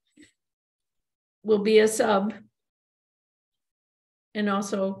who will be a sub and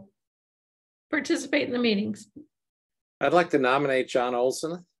also participate in the meetings. I'd like to nominate John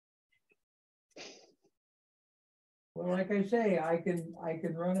Olson. Well, like I say, I can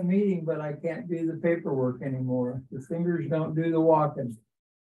run a meeting, but I can't do the paperwork anymore. The fingers don't do the walking.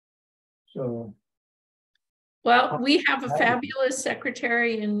 So. Well, we have a fabulous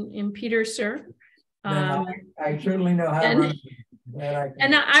secretary in Peter Sir. I certainly know how to run.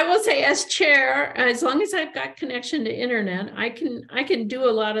 And I will say, as chair, as long as I've got connection to internet, I can do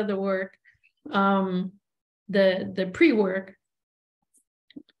a lot of the work, the pre-work.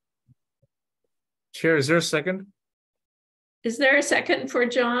 Chair, is there a second? Is there a second for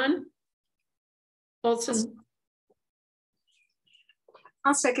John Olson?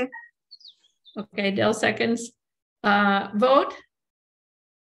 I'll second. Okay, Dell seconds. Vote.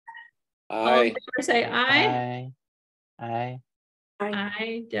 Aye. Say aye. Aye.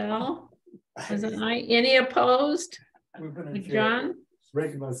 Aye, Dell. Was an aye. Any opposed? John?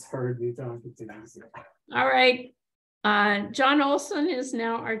 Rick must heard me talking to you. All right. John Olson is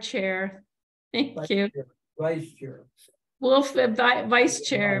now our chair. Thank you. Vice chair. Wolf, vice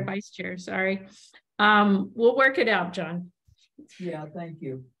chair, sorry. We'll work it out, John. Yeah, thank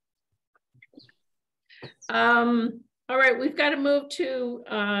you. All right, we've got to move to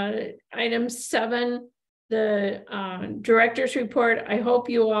item 7, the director's report. I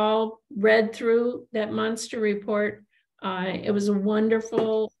hope you all read through that monster report. It was a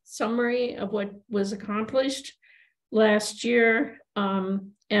wonderful summary of what was accomplished last year,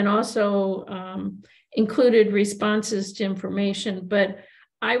 and also included responses to information. But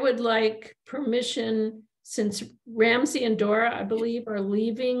I would like permission, since Ramsey and Dora, I believe, are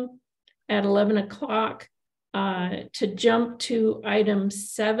leaving at 11 o'clock, to jump to item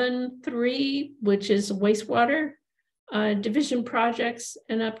 7.3, which is wastewater division projects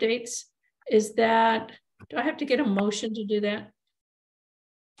and updates. Is that, do I have to get a motion to do that?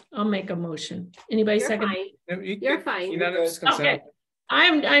 I'll make a motion. Anybody You're second? fine. You're fine. Okay.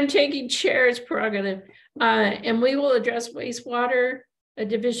 I'm taking chair's prerogative, and we will address wastewater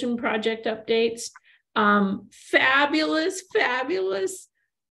division project updates. Fabulous.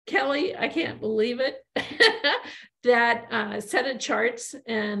 Kelly, I can't believe it. That set of charts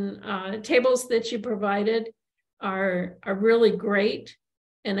and tables that you provided are really great.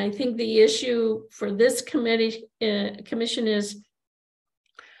 And I think the issue for this commission is,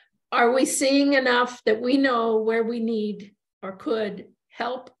 are we seeing enough that we know where we need or could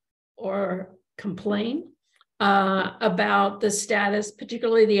help or complain about the status,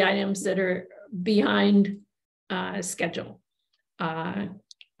 particularly the items that are behind schedule?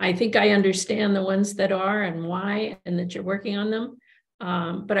 I think I understand the ones that are and why, and that you're working on them,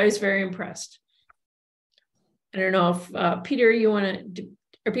 but I was very impressed. I don't know if, Peter, you want to,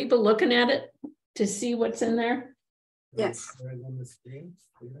 are people looking at it to see what's in there? Yes.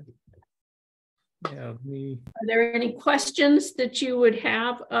 Yeah, Are there any questions that you would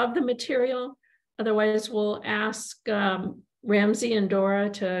have of the material? Otherwise, we'll ask Ramsey and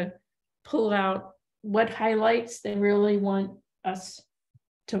Dora to pull out what highlights they really want us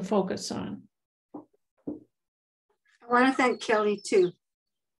to focus on. I want to thank Kelly too.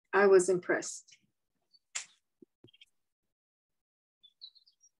 I was impressed.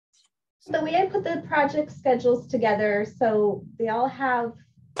 So the way I put the project schedules together, so they all have,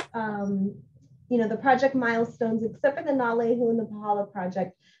 you know, the project milestones, except for the Nalehu and the Pahala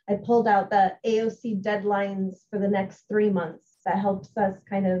project. I pulled out the AOC deadlines for the next 3 months. That helps us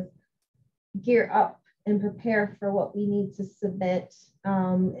kind of gear up and prepare for what we need to submit.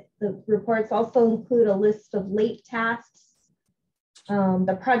 The reports also include a list of late tasks,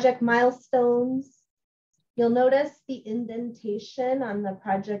 the project milestones. You'll notice the indentation on the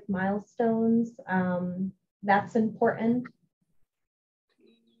project milestones. That's important.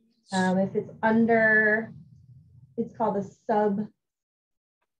 If it's under, it's called a sub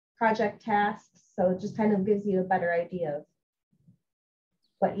project tasks. So it just kind of gives you a better idea of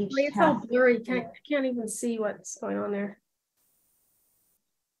what each it's all blurry. I can't even see what's going on there.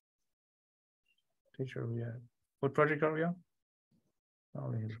 teacher, what project are we on?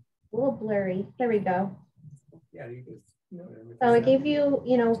 Oh, yeah. A little blurry. There we go. Yeah, you can. So I gave you,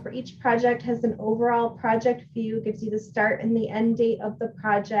 you know, for each project has an overall project view, gives you the start and the end date of the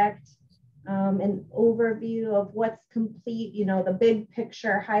project, an overview of what's complete, you know, the big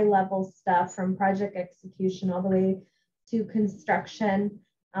picture, high level stuff from project execution all the way to construction.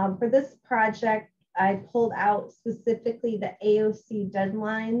 For this project, I pulled out specifically the AOC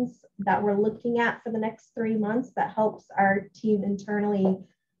deadlines that we're looking at for the next 3 months that helps our team internally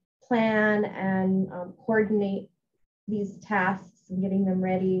plan and coordinate these tasks and getting them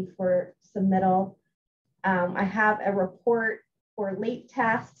ready for submittal. I have a report for late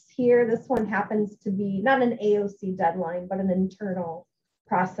tasks here. This one happens to be not an AOC deadline, but an internal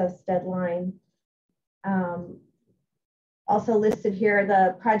process deadline. Also listed here,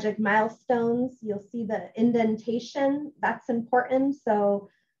 the project milestones. You'll see the indentation, that's important. So,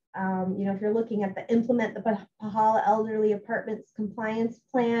 you know, if you're looking at the implement the Pahala Elderly Apartments Compliance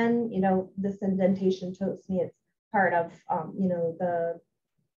Plan, you know, this indentation shows me it's part of, you know, the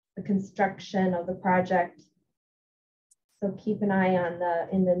construction of the project. So keep an eye on the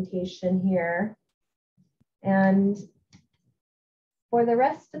indentation here. And for the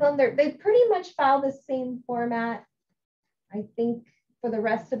rest of them, they pretty much follow the same format. I think for the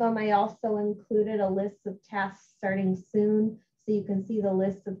rest of them, I also included a list of tasks starting soon. So you can see the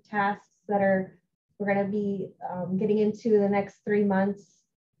list of tasks that we're gonna be getting into the next 3 months.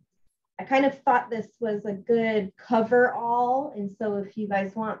 I kind of thought this was a good cover all. And so if you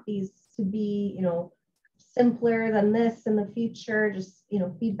guys want these to be, you know, simpler than this in the future, just, you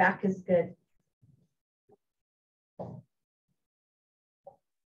know, feedback is good.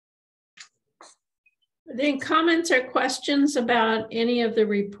 Are there any comments or questions about any of the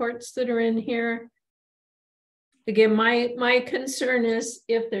reports that are in here? Again, my concern is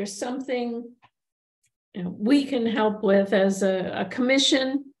if there's something, you know, we can help with as a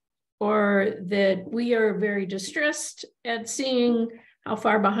commission, or that we are very distressed at seeing how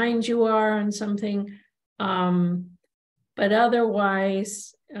far behind you are on something. But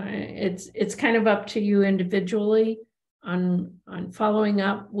otherwise, it's kind of up to you individually on following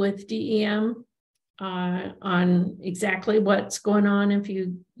up with DEM on exactly what's going on if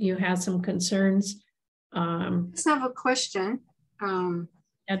you have some concerns. I just have a question.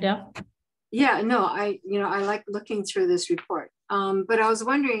 Adele? Yeah, no, I like looking through this report. But I was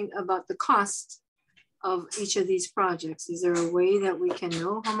wondering about the cost of each of these projects. Is there a way that we can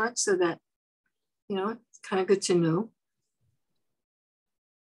know how much so that, you know, it's kind of good to know?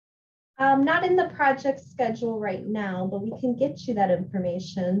 Not in the project schedule right now, but we can get you that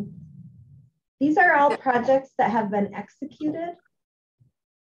information. These are all projects that have been executed.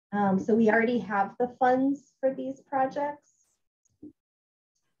 So we already have the funds for these projects.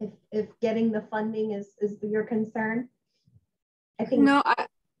 If getting the funding is your concern. I think no,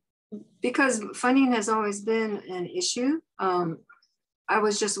 because funding has always been an issue. I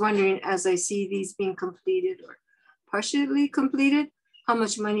was just wondering, as I see these being completed or partially completed, how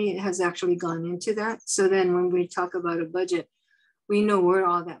much money has actually gone into that. So then when we talk about a budget, we know where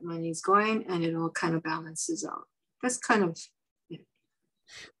all that money is going and it all kind of balances out. That's kind of, yeah.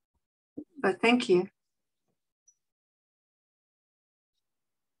 But thank you.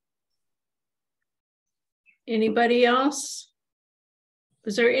 Anybody else?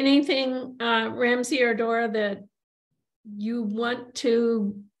 Is there anything, Ramsey or Dora, that you want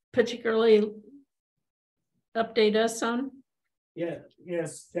to particularly update us on? Yeah,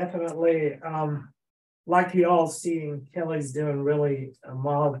 yes, definitely. Like you all seeing, Kelly's doing really a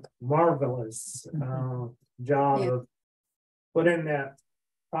marvelous job of putting that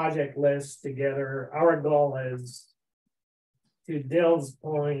project list together. Our goal is, to Dale's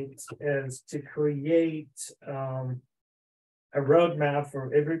point, is to create a roadmap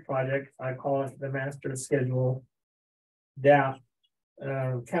for every project. I call it the master schedule, that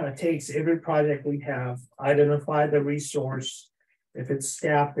kind of takes every project we have, identify the resource, if it's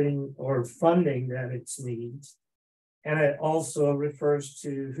staffing or funding that it needs. And it also refers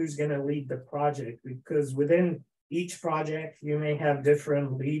to who's going to lead the project, because within each project, you may have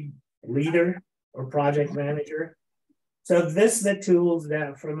different leader or project manager. So this is the tools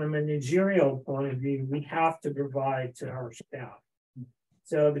that from a managerial point of view, we have to provide to our staff.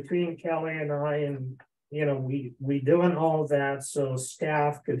 So between Kelly and I, and you know, we doing all that so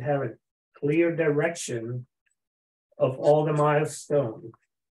staff could have a clear direction of all the milestones.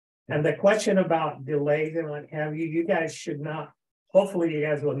 And the question about delays and what have you, you guys should not, hopefully you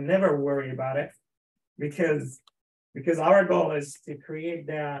guys will never worry about it, because our goal is to create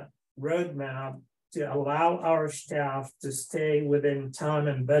that roadmap to allow our staff to stay within time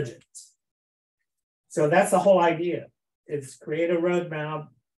and budget. So that's the whole idea. It's create a roadmap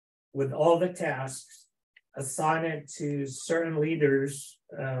with all the tasks, assign it to certain leaders,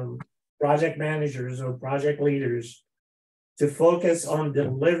 project managers or project leaders, to focus on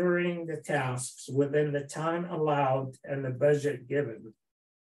delivering the tasks within the time allowed and the budget given.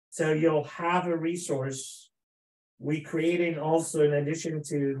 So you'll have a resource. We creating also, in addition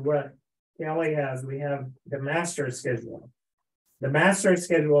to what Kelly has, we have the master schedule. The master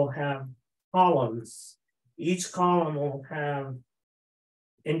schedule have columns. Each column will have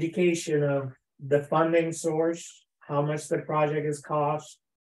indication of the funding source, how much the project is cost,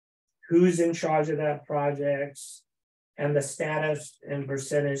 who's in charge of that project, and the status and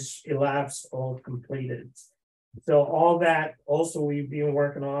percentage elapsed or completed. So all that also we've been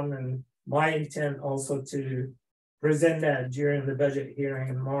working on, and my intent also to present that during the budget hearing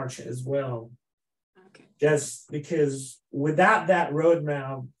in March as well. Okay. Just because without that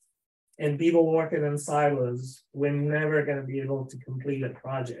roadmap and people working in silos, we're never going to be able to complete a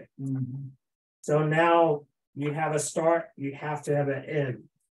project. Mhm. So now you have a start, you have to have an end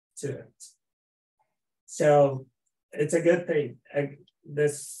to it. So it's a good thing. The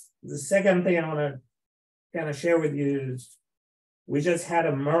second thing I want to kind of share with you is we just had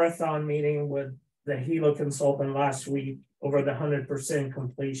a marathon meeting with the Hilo consultant last week over the 100%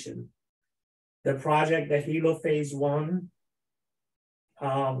 completion. The project, the Hilo phase 1,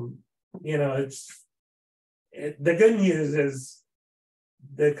 you know, the good news is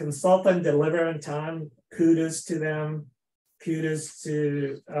the consultant delivered on time. Kudos to them. Kudos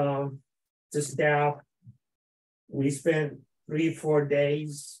to staff. We spent 3-4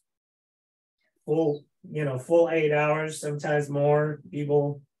 days, full 8 hours, sometimes more,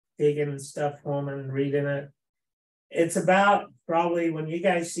 people taking stuff home and reading it. It's about probably, when you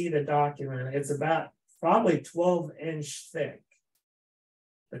guys see the document, it's about probably 12-inch thick.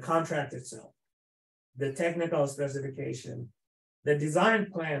 The contract itself, the technical specification, the design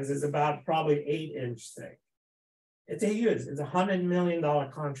plans is about probably 8-inch thick. It's a $100 million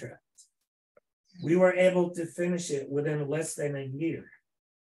contract. We were able to finish it within less than a year.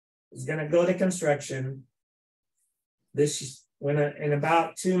 It's going to go to construction in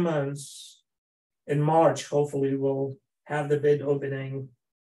about 2 months. In March, hopefully we'll have the bid opening,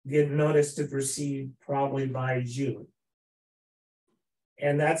 get notice to proceed probably by June.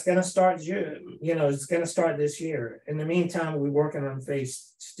 And that's going to start June, it's going to start this year. In the meantime, we're working on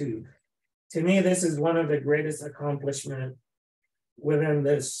phase 2. To me, this is one of the greatest accomplishments within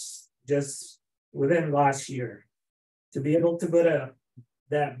within last year, to be able to put up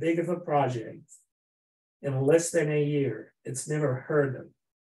that big of a project in less than a year. It's never heard of.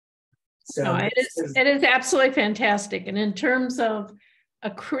 So no, it is absolutely fantastic. And in terms of a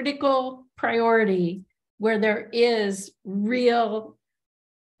critical priority where there is real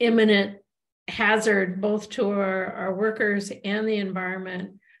imminent hazard both to our workers and the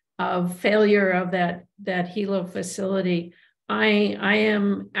environment of failure of that Hilo facility, I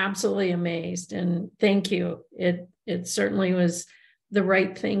am absolutely amazed, and thank you. It certainly was the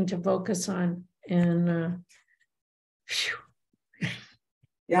right thing to focus on. And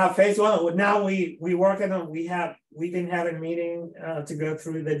yeah, phase 1. Now we working on. We've been having a meeting to go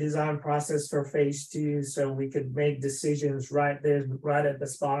through the design process for phase 2, so we could make decisions right there, right at the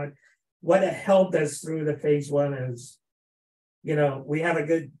spot. What helped us through the phase 1 is, we have a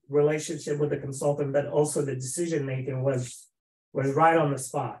good relationship with the consultant, but also the decision making was right on the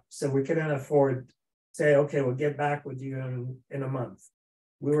spot. So we couldn't afford to say, okay, we'll get back with you in a month.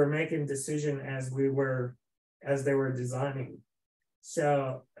 We were making decision as they were designing.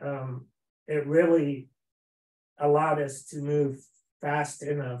 So it really allowed us to move fast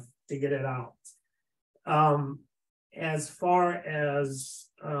enough to get it out. As far as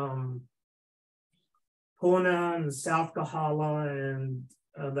Puna and South Kahala and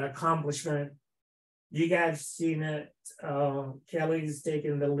the accomplishment, you guys seen it. Kelly's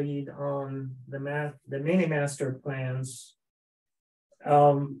taken the lead on the mini master plans.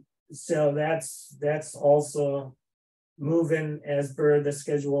 So that's also moving as per the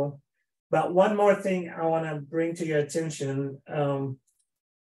schedule. But one more thing I want to bring to your attention.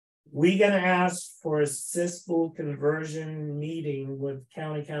 We're going to ask for a cesspool conversion meeting with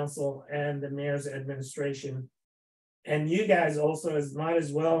county council and the mayor's administration. And you guys also might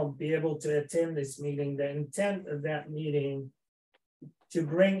as well be able to attend this meeting. The intent of that meeting to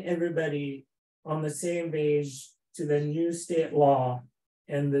bring everybody on the same page to the new state law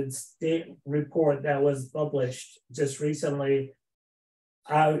and the state report that was published just recently.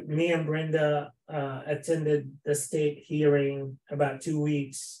 Me and Brenda attended the state hearing about 2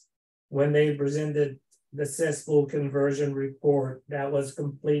 weeks when they presented the cesspool conversion report that was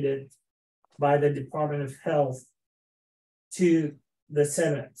completed by the Department of Health to the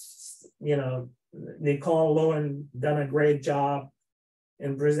Senate. Nicole Lowen done a great job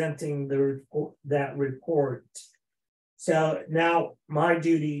in presenting that report. So now my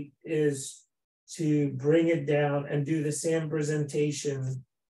duty is to bring it down and do the same presentation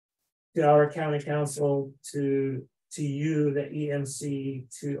to our county council, to to you, the EMC,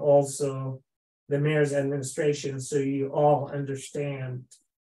 to also the mayor's administration, so you all understand,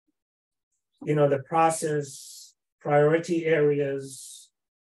 you know, the process, priority areas,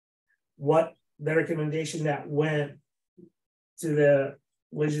 what the recommendation that went to the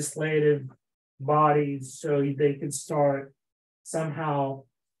legislative bodies so they could start somehow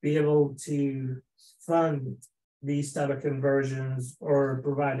be able to fund these type of conversions or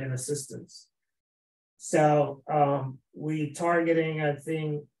provide an assistance. So we targeting, I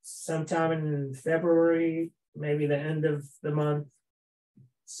think, sometime in February, maybe the end of the month.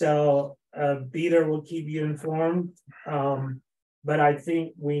 So Peter will keep you informed. But I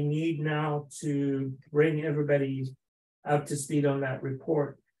think we need now to bring everybody up to speed on that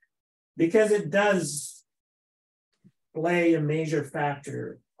report, because it does play a major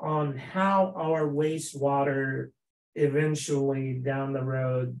factor on how our wastewater eventually down the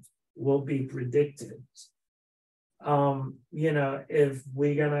road will be predicted. You know, if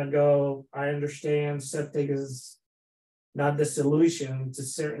we're gonna go, I understand septic is not the solution to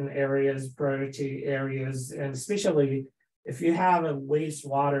certain areas, priority areas, and especially if you have a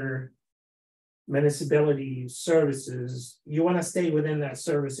wastewater municipality services, you want to stay within that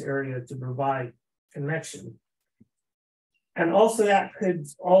service area to provide connection. And also that could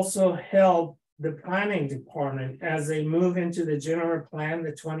also help the planning department as they move into the general plan,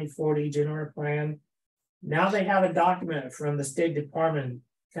 the 2040 general plan. Now they have a document from the State Department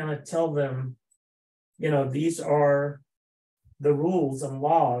kind of tell them, you know, these are the rules and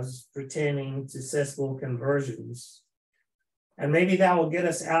laws pertaining to cesspool conversions. And maybe that will get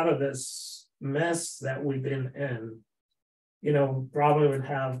us out of this mess that we've been in. You know, probably would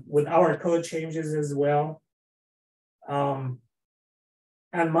have with our code changes as well. And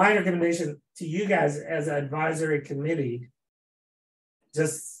my recommendation to you guys as an advisory committee,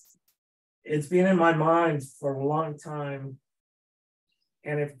 just it's been in my mind for a long time.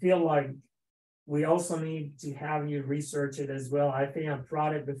 And I feel like we also need to have you research it as well. I think I've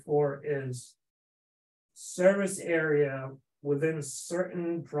brought it before, is service area within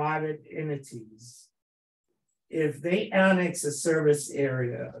certain private entities. If they annex a service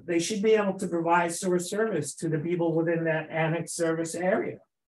area, they should be able to provide sewer service to the people within that annexed service area.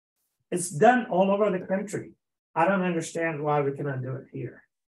 It's done all over the country. I don't understand why we cannot do it here.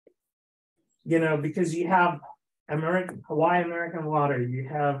 You know, because you have Hawaii American Water, you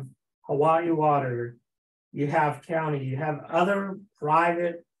have Hawaii Water, you have county, you have other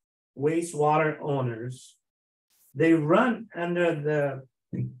private wastewater owners. They run under the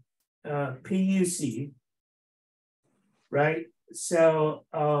PUC, right? So,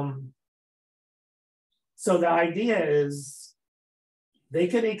 so the idea is they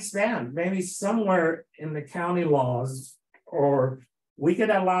could expand maybe somewhere in the county laws, or we could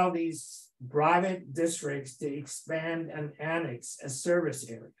allow these private districts to expand and annex a service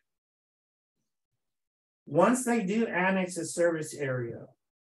area. Once they do annex a service area,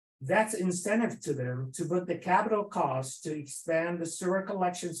 that's incentive to them to put the capital costs to expand the sewer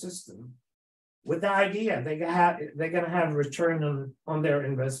collection system, with the idea they're gonna have return on their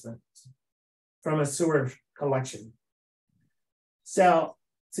investment from a sewer collection. So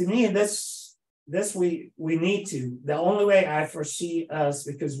to me, this we need to. The only way I foresee us,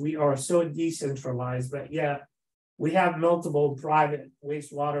 because we are so decentralized, but yeah, we have multiple private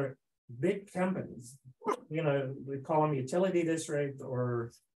wastewater big companies. You know, we call them utility district,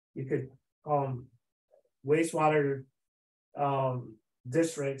 or you could call them wastewater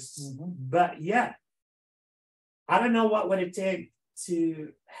districts. But yeah, I don't know what would it take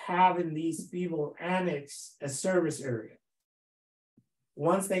to having these people annex a service area.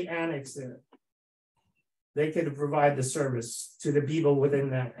 Once they annex it, they could provide the service to the people within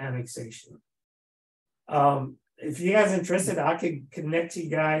that annexation. If you guys are interested, I could connect you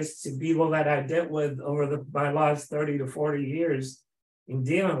guys to people that I dealt with over my last 30 to 40 years in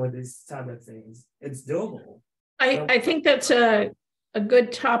dealing with these type of things. It's doable. I think that's a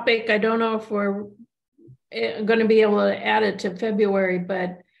good topic. I don't know if we're going to be able to add it to February,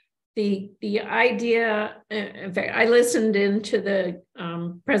 but the idea, in fact, I listened into the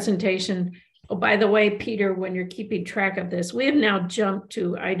presentation. Oh, by the way, Peter, when you're keeping track of this, we have now jumped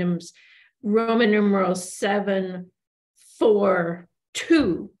to items Roman numeral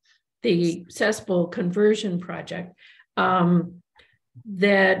 7.4.2, the cesspool conversion project. That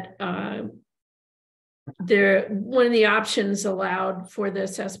one of the options allowed for the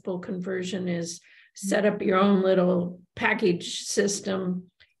cesspool conversion is set up your own little package system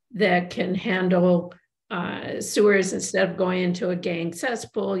that can handle sewers. Instead of going into a gang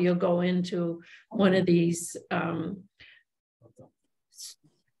cesspool, you'll go into one of these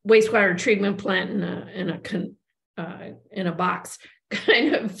wastewater treatment plant in in a box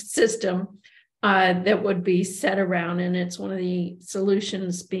kind of system that would be set around, and it's one of the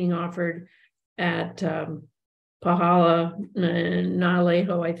solutions being offered at Pahala and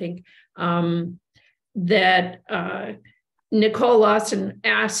Nalejo, I think, that Nicole Lawson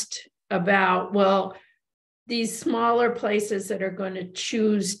asked about, well, these smaller places that are going to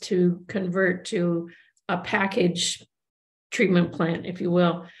choose to convert to a package treatment plant, if you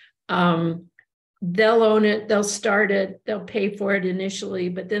will, they'll own it, they'll start it, they'll pay for it initially,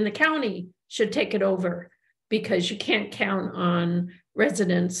 but then the county should take it over, because you can't count on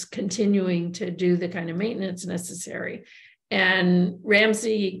residents continuing to do the kind of maintenance necessary. And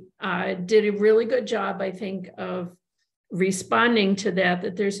Ramsey did a really good job, I think, of responding to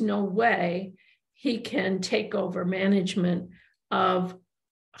that there's no way he can take over management of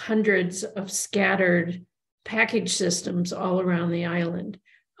hundreds of scattered package systems all around the island.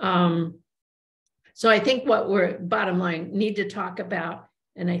 So I think what we're, bottom line, need to talk about,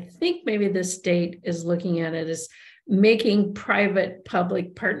 and I think maybe the state is looking at it, is making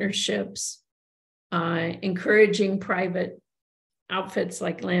private-public partnerships, encouraging private outfits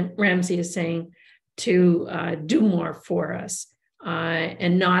like Ramsey is saying to do more for us,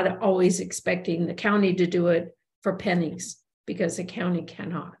 and not always expecting the county to do it for pennies, because the county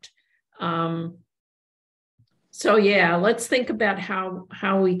cannot. So yeah, let's think about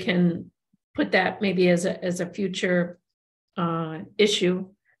how we can put that maybe as a future issue.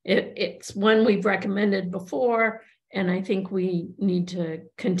 It's one we've recommended before, and I think we need to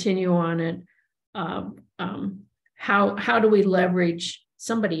continue on it. How do we leverage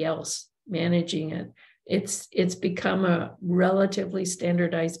somebody else managing it? It's become a relatively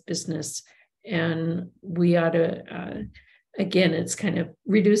standardized business, and we ought to, again, it's kind of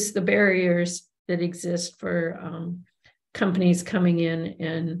reduce the barriers that exist for companies coming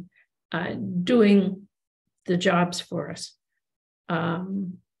in and doing the jobs for us.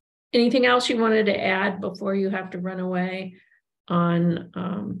 Anything else you wanted to add before you have to run away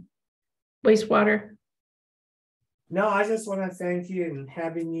on wastewater? No, I just want to thank you and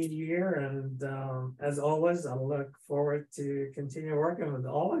Happy New Year. And as always, I look forward to continue working with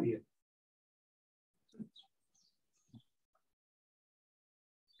all of you.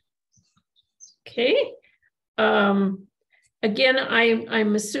 Okay. Again,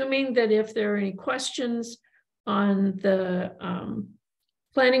 I'm assuming that if there are any questions on the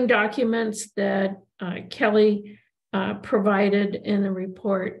planning documents that Kelly provided in the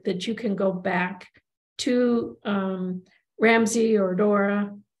report, that you can go back to Ramsey or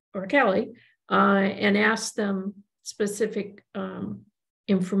Dora or Kelly and ask them specific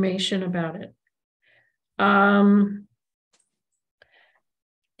information about it.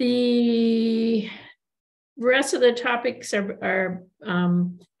 The rest of the topics are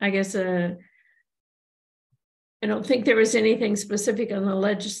I guess, I don't think there was anything specific on the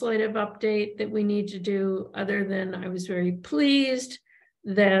legislative update that we need to do, other than I was very pleased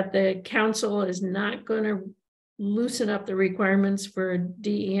that the council is not going to loosen up the requirements for a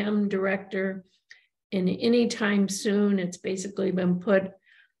DEM director in any time soon. It's basically been put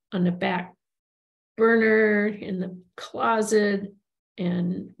on the back burner in the closet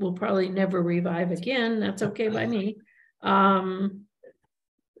and will probably never revive again. That's okay by me. I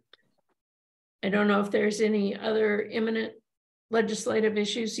don't know if there's any other imminent legislative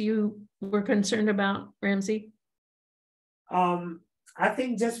issues you were concerned about, Ramsey? I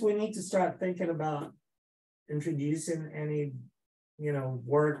think just we need to start thinking about introducing any,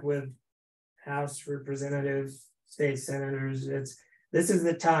 work with House representatives, state senators. This is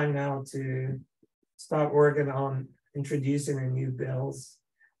the time now to start working on introducing a new bills.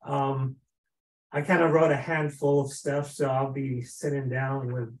 I kind of wrote a handful of stuff, so I'll be sitting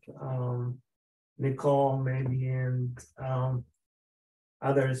down with Nicole maybe and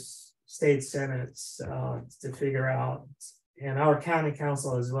other state senates to figure out, and our county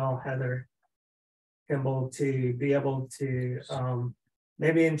council as well, Heather Kimball, to be able to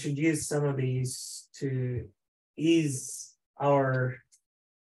maybe introduce some of these to ease our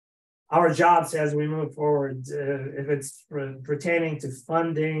jobs as we move forward, if it's pertaining to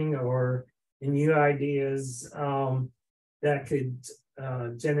funding or new ideas that could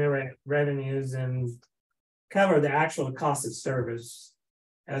generate revenues and cover the actual cost of service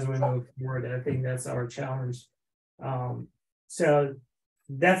as we move forward. I think that's our challenge. So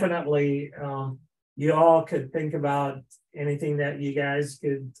definitely you all could think about anything that you guys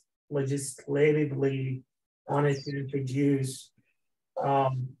could legislatively wanted to introduce.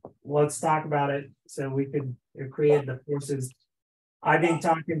 Let's talk about it so we could create the forces. I've been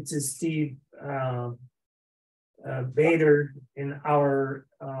talking to Steve Bader in our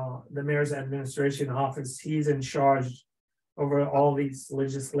the mayor's administration office. He's in charge over all these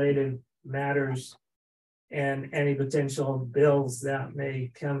legislative matters and any potential bills that may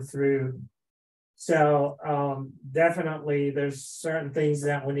come through. So definitely there's certain things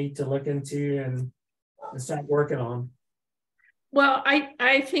that we need to look into and start working on. Well,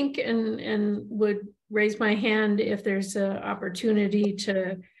 I think and would raise my hand if there's an opportunity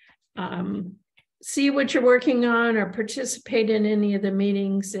to see what you're working on or participate in any of the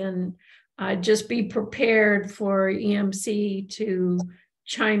meetings, and just be prepared for EMC to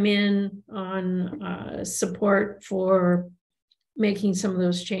chime in on support for making some of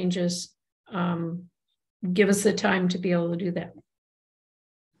those changes. Give us the time to be able to do that.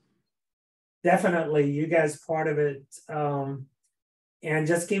 Definitely, you guys part of it. And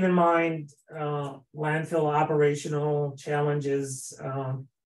just keep in mind, landfill operational challenges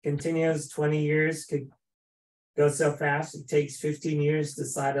continues. 20 years could go so fast. It takes 15 years to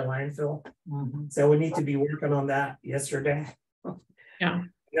site a landfill. So we need to be working on that yesterday. Yeah.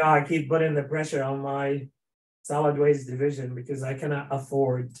 You know, I keep putting the pressure on my solid waste division because I cannot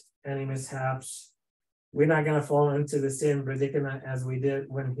afford any mishaps. We're not going to fall into the same predicament as we did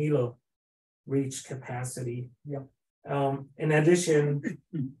when Hilo reached capacity. Yep. In addition,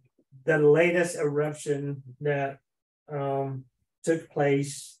 the latest eruption that took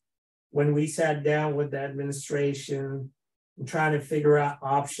place when we sat down with the administration and trying to figure out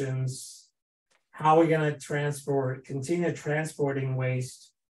options, how we're going to continue transporting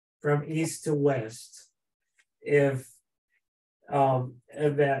waste from east to west if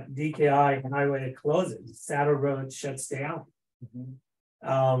that DKI highway closes, Saddle Road shuts down.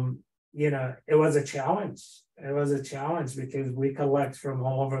 You know, it was a challenge. It was a challenge because we collect from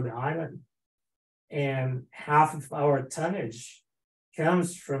all over the island, and half of our tonnage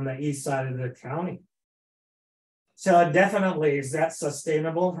comes from the east side of the county. So definitely, is that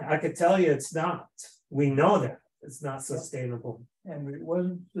sustainable? I could tell you it's not. We know that it's not sustainable. And it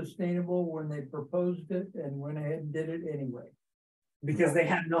wasn't sustainable when they proposed it and went ahead and did it anyway. Because they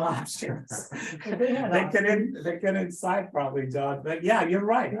had no options. They couldn't cite probably, John. But yeah, you're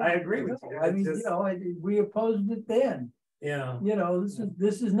right. I agree with you. I mean, you know, we opposed it then. Yeah. You know,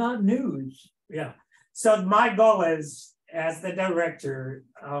 this is not news. Yeah. So my goal is, as the director,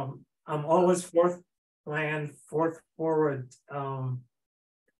 I'm always forward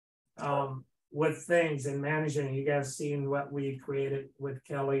with things and managing. You guys seen what we created with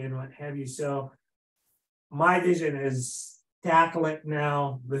Kelly and what have you. So my vision is tackle it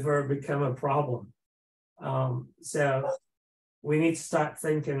now before it become a problem. So we need to start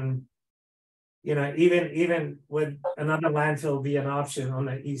thinking, you know, even with another landfill be an option on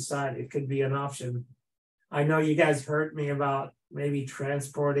the east side, it could be an option. I know you guys heard me about maybe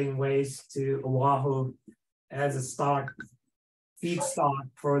transporting waste to Oahu as a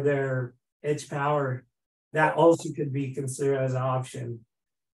feedstock for their edge power. That also could be considered as an option.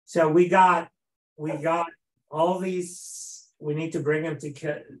 So we got all these. We need to bring them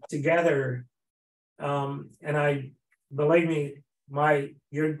together. And I believe me, my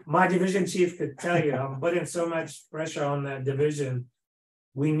division chief could tell you, I'm putting so much pressure on that division.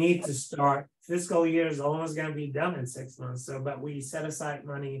 We need to start. Fiscal year is almost going to be done in 6 months. So, but we set aside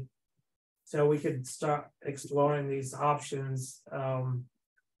money so we could start exploring these options.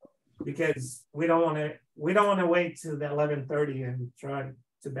 Because we don't want to wait till the 11:30 and try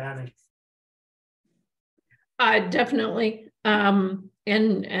to ban it. Definitely. And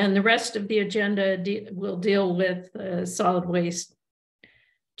the rest of the agenda will deal with solid waste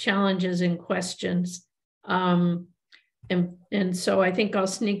challenges and questions. And so I think I'll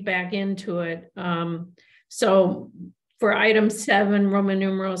sneak back into it. So for item 7, Roman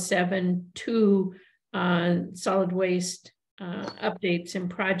numeral 7.2, solid waste updates and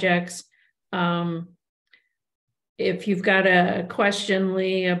projects. If you've got a question,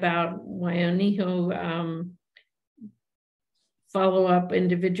 Lee, about Waioniho, follow up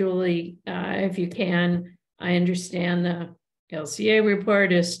individually if you can. I understand the LCA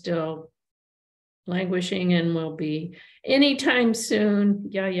report is still languishing and will be anytime soon.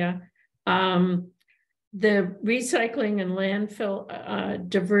 Yeah. The recycling and landfill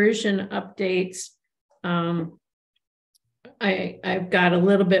diversion updates. I've got a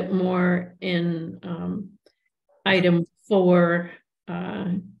little bit more in item 4.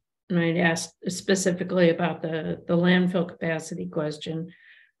 And I'd asked specifically about the landfill capacity question.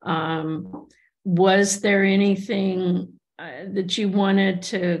 Was there anything that you wanted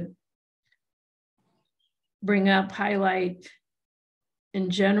to bring up, highlight in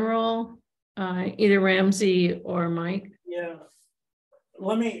general, either Ramsey or Mike? Yeah,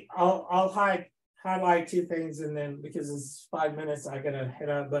 I'll highlight two things, and then because it's 5 minutes, I gotta head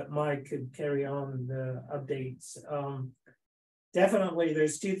out, but Mike could carry on the updates. Definitely,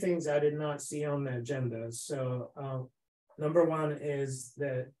 there's two things I did not see on the agenda. So number one is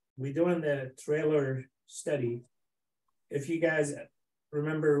that we're doing the trailer study. If you guys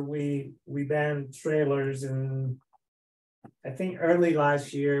remember, we banned trailers, and I think early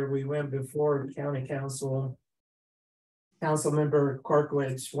last year we went before county council. Council member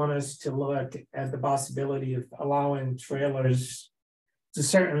Corkowitz wanted us to look at the possibility of allowing trailers to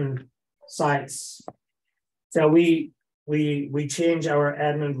certain sites. So we changed our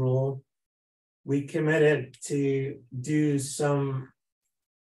admin rule. We committed to do some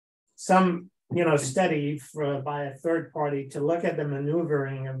study by a third party to look at the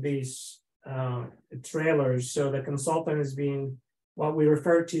maneuvering of these trailers. So the consultant is being what we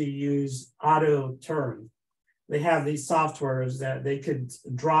refer to use auto turn. They have these softwares that they could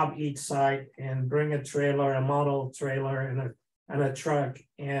drop each site and bring a trailer, a model trailer and a truck,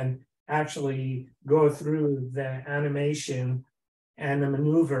 and actually go through the animation and the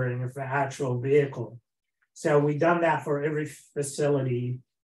maneuvering of the actual vehicle. So we've done that for every facility.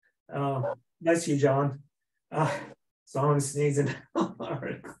 Bless you, John. Someone sneezing.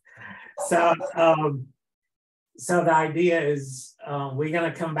 So the idea is we're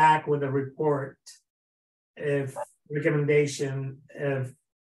going to come back with a report, if recommendation of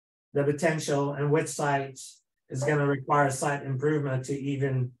the potential and which sites is going to require site improvement to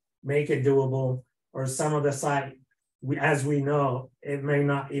even make it doable, or some of the site, as we know, it may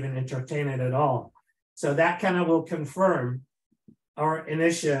not even entertain it at all. So that kind of will confirm our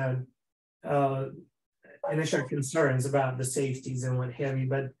initial concerns about the safeties and what have you.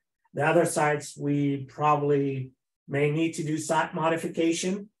 But the other sites, we probably may need to do site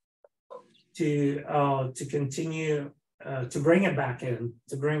modification to continue to bring it back in,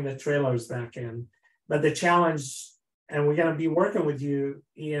 to bring the trailers back in. But the challenge, and we're going to be working with you,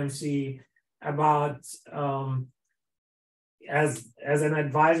 EMC, about as an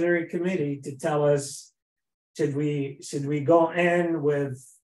advisory committee to tell us, should we go in with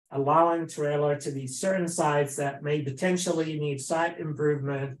allowing trailer to these certain sites that may potentially need site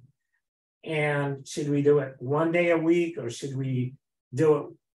improvement, and should we do it 1 day a week, or should we do it,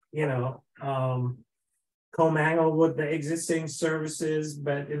 commingle with the existing services,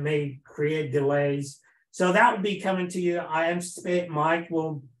 but it may create delays. So that will be coming to you. I anticipate Mike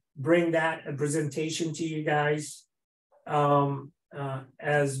will bring that a presentation to you guys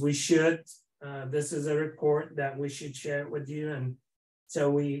as we should. This is a report that we should share with you, and so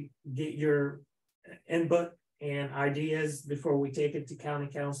we get your input and ideas before we take it to county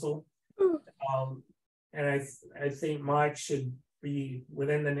council. And I think Mike should be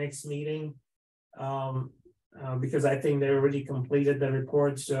within the next meeting, because I think they already completed the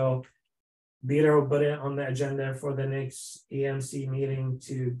report. So Peter will put it on the agenda for the next EMC meeting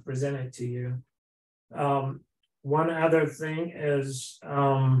to present it to you. One other thing is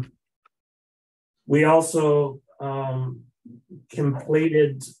we also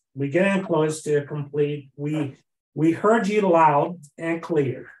we're getting close to complete. We heard you loud and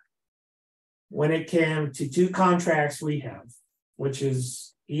clear when it came to two contracts we have, which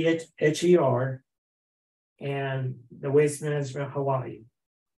is HER and the Waste Management Hawaii.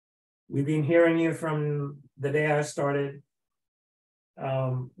 We've been hearing you from the day I started.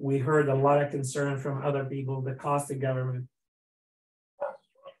 We heard a lot of concern from other people, the cost of government.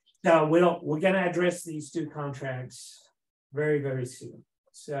 So we're going to address these two contracts very, very soon.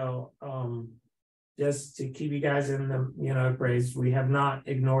 So just to keep you guys in the appraised, we have not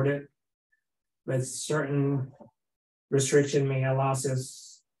ignored it, but certain restriction may allow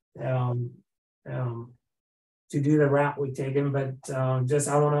us to do the route we've taken. But I want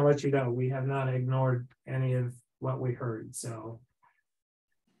to let you know, we have not ignored any of what we heard. So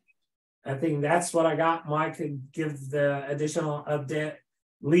I think that's what I got. Mike could give the additional update.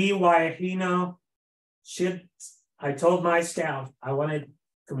 Lee Waihino, I told my staff I want it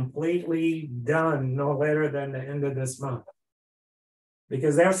completely done no later than the end of this month,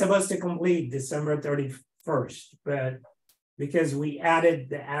 because they're supposed to complete December 31st, but because we added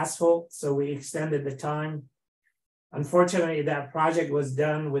the asphalt, so we extended the time. Unfortunately, that project was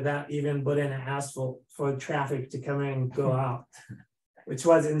done without even putting an asphalt for traffic to come in and go out, which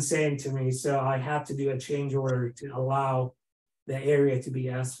was insane to me. So I had to do a change order to allow the area to be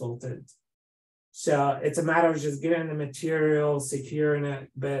asphalted. So it's a matter of just getting the material, securing it,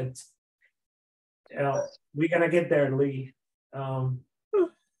 but we're gonna get there, Lee. All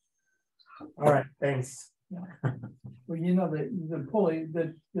right, thanks. Well,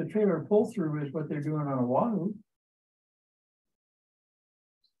 the trailer pull through is what they're doing on Oahu.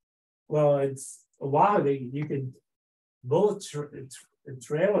 Well, Oahu, you could both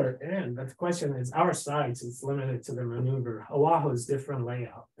trailer in, but the question is our sites, it's limited to the maneuver. Oahu is different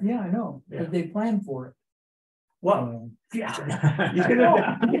layout. Yeah, I know, Yeah. but they planned for it. Well, yeah. I'm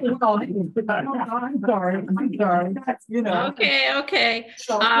sorry, you know. Okay.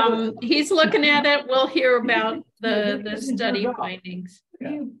 He's looking at it. We'll hear about the study findings.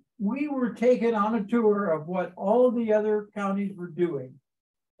 We were taken on a tour of what all the other counties were doing.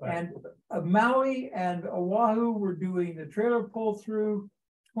 And Maui and Oahu were doing the trailer pull through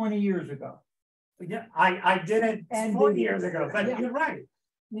 20 years ago. Yeah, I did it 4 years ago, but yeah. you're right.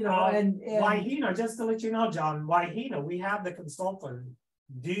 You know, and Waihino, just to let you know, John, Waihino, we have the consultant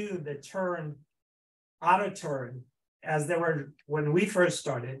do the turn, auto turn, as they were when we first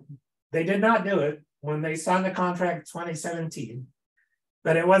started. They did not do it when they signed the contract 2017,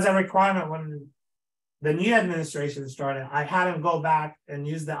 but it was a requirement when the new administration started. I had them go back and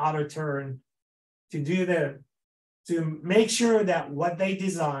use the auto turn to make sure that what they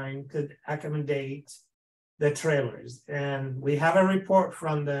designed could accommodate the trailers, and we have a report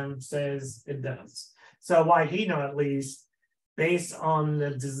from them says it does. So Waihino, at least, based on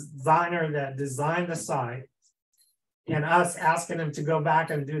the designer that designed the site, and us asking them to go back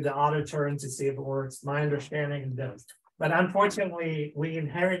and do the auto turn to see if it works, my understanding it does. But unfortunately, we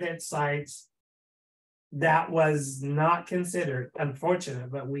inherited sites that was not considered. Unfortunate,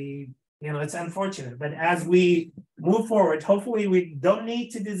 but it's unfortunate. But as we move forward, hopefully we don't need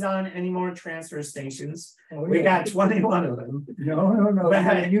to design any more transfer stations. We got 21 of them. No.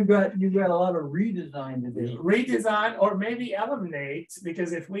 But you got a lot of redesign to do. Redesign or maybe eliminate,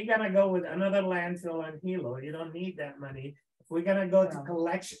 because if we're gonna go with another landfill in Hilo, you don't need that many. If we're gonna go to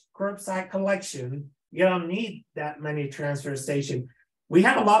curbside collection, you don't need that many transfer station. We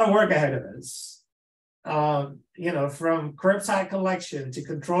have a lot of work ahead of us. From curbside collection to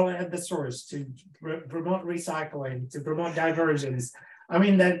control it at the source, to promote recycling, to promote diversions. I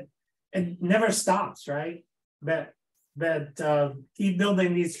mean, that it never stops, right? But keep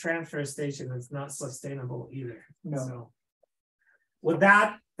building these transfer stations is not sustainable either. No. So with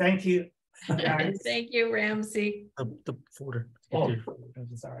that, thank you, guys. Thank you, Ramsey. The folder. Oh,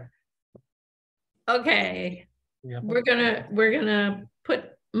 sorry. Okay, yeah. We're gonna put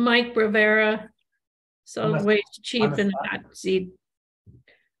Mike Rivera, solid waste chief, in the hot seat.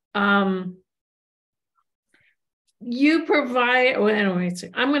 You provide. Well, anyways,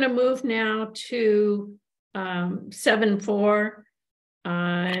 I'm going to move now to 7.4.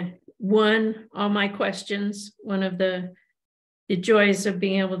 All my questions. One of the joys of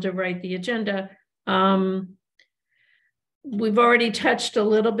being able to write the agenda. We've already touched a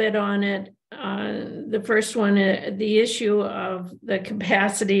little bit on it. The first one, the issue of the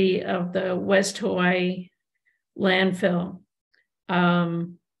capacity of the West Hawaii landfill.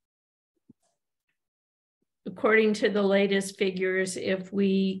 According to the latest figures, if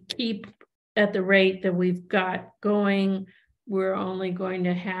we keep at the rate that we've got going, we're only going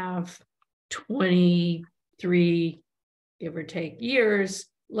to have 23, give or take, years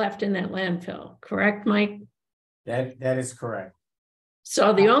left in that landfill. Correct, Mike? That is correct.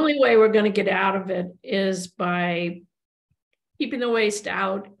 So the only way we're going to get out of it is by keeping the waste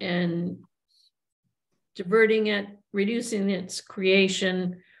out and diverting it, reducing its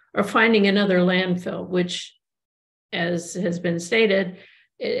creation, or finding another landfill, which, as has been stated,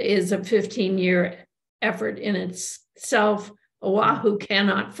 is a 15-year effort in itself. Oahu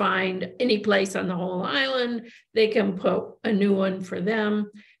cannot find any place on the whole island. They can put a new one for them.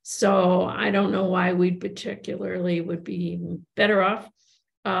 So I don't know why we particularly would be better off.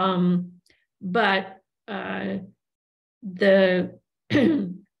 But the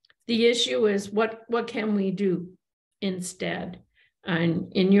issue is what can we do instead?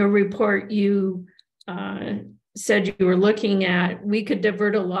 And in your report, you said you were looking at, we could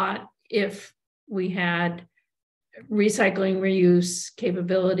divert a lot if we had recycling reuse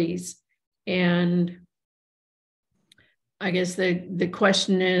capabilities. And I guess the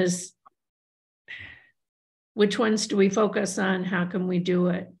question is, which ones do we focus on? How can we do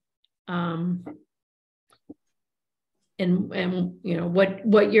it? And you know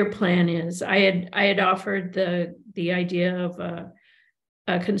what your plan is. I had offered the idea of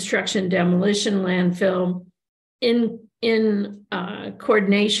a construction demolition landfill in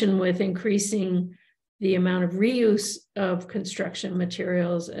coordination with increasing the amount of reuse of construction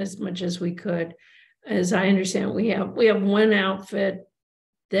materials as much as we could. As I understand, we have one outfit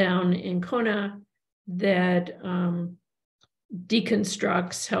down in Kona that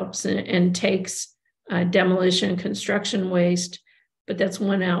deconstructs, helps, and takes demolition and construction waste, but that's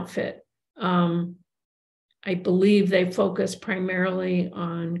one outfit. I believe they focus primarily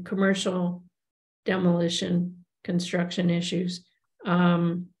on commercial demolition, construction issues.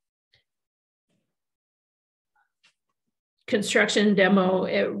 Construction demo,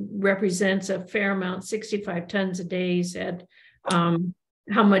 it represents a fair amount, 65 tons a day, he said.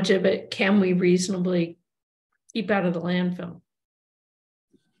 How much of it can we reasonably keep out of the landfill?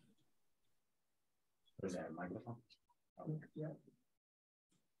 Was that a microphone? Oh, yeah.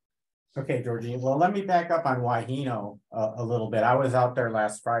 Okay, Georgine. Well, let me back up on Wahino a little bit. I was out there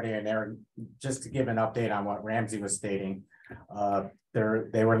last Friday, and there, just to give an update on what Ramsey was stating.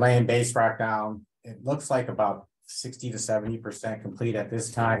 They were laying base rock down. It looks like about 60 to 70% complete at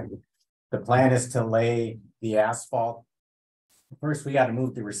this time. The plan is to lay the asphalt. First, we got to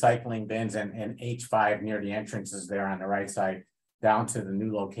move the recycling bins and H5 near the entrances there on the right side down to the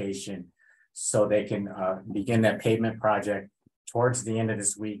new location, so they can begin that pavement project towards the end of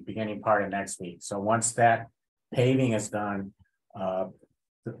this week, beginning part of next week. So once that paving is done,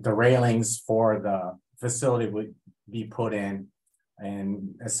 the railings for the facility would be put in,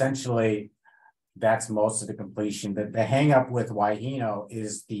 and essentially that's most of the completion. The hang up with Wahino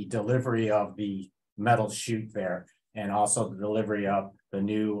is the delivery of the metal chute there, and also the delivery of the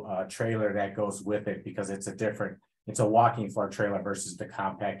new trailer that goes with it, because it's a walking floor trailer versus the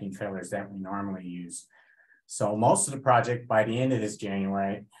compacting trailers that we normally use. So most of the project by the end of this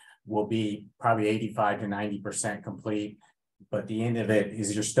January will be probably 85 to 90% complete. But the end of it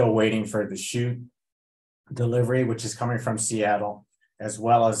is you're still waiting for the chute delivery, which is coming from Seattle, as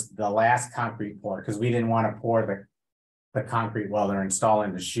well as the last concrete pour, because we didn't want to pour the concrete while they're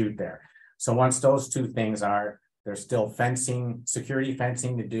installing the chute there. So once those two things there's still fencing, security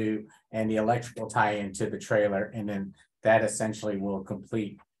fencing to do, and the electrical tie into the trailer. And then that essentially will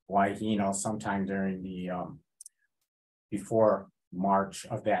complete Wahino sometime during the, before March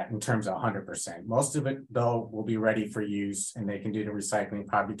of that, in terms of 100%. Most of it though will be ready for use, and they can do the recycling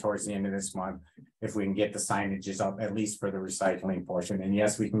probably towards the end of this month, if we can get the signages up, at least for the recycling portion. And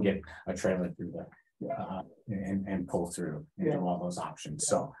yes, we can get a trailer through there and pull through and do all those options.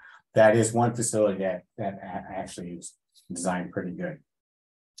 So that is one facility that actually is designed pretty good.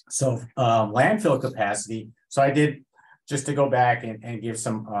 So landfill capacity. So I did, just to go back and give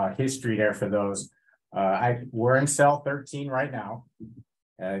some history there for those. We're in cell 13 right now.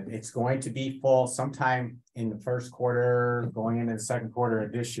 It's going to be full sometime in the first quarter, going into the second quarter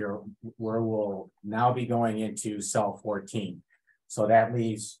of this year, where we'll now be going into cell 14. So that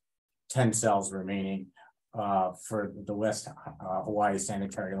leaves 10 cells remaining for the West Hawaii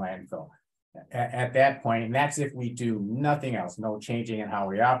Sanitary Landfill. At that point, and that's if we do nothing else, no changing in how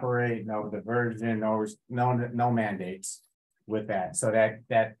we operate, no diversion, no mandates with that. So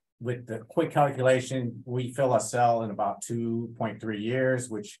that with the quick calculation, we fill a cell in about 2.3 years,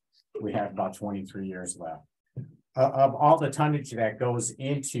 which we have about 23 years left. Of all the tonnage that goes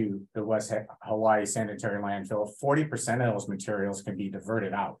into the West Hawaii Sanitary Landfill, 40% of those materials can be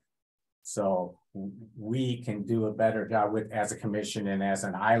diverted out. So we can do a better job with, as a commission and as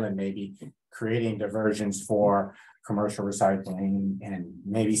an island, maybe creating diversions for commercial recycling and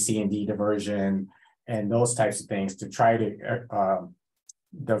maybe C&D diversion and those types of things to try to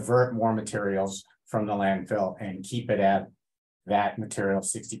divert more materials from the landfill and keep it at that material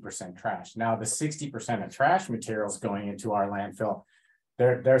 60% trash. Now the 60% of trash materials going into our landfill,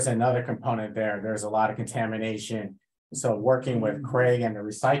 there's another component there. There's a lot of contamination. So working with Craig and the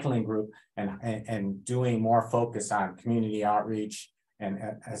recycling group and doing more focus on community outreach and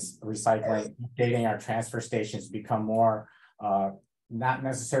as recycling, updating our transfer stations to become more, not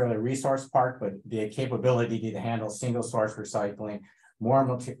necessarily a resource park, but the capability to handle single source recycling, more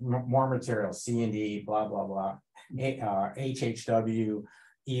materials, C&D, blah, blah, blah, HHW,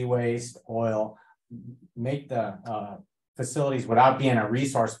 e-waste, oil, make the facilities without being a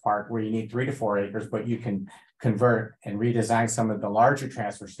resource park where you need 3 to 4 acres, but you can convert and redesign some of the larger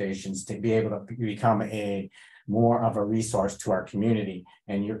transfer stations to be able to become more of a resource to our community.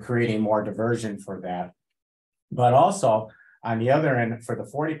 And you're creating more diversion for that. But also on the other end, for the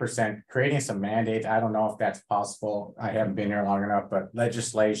 40%, creating some mandates. I don't know if that's possible. I haven't been here long enough, but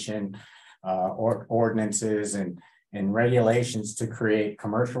legislation or ordinances and regulations to create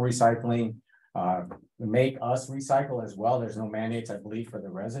commercial recycling, make us recycle as well. There's no mandates, I believe, for the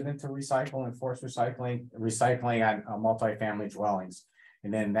resident to recycle and force recycling on multifamily dwellings.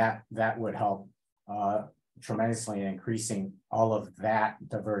 And then that would help tremendously in increasing all of that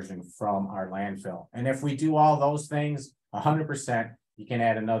diversion from our landfill. And if we do all those things, 100%, you can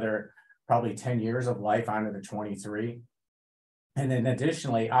add another probably 10 years of life onto the 23. And then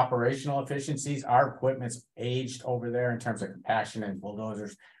additionally, operational efficiencies, our equipment's aged over there in terms of compaction and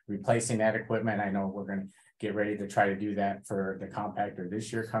bulldozers, replacing that equipment. I know we're going to get ready to try to do that for the compactor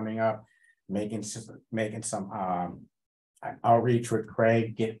this year coming up. making some outreach with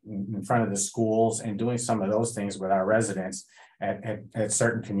Craig, get in front of the schools and doing some of those things with our residents at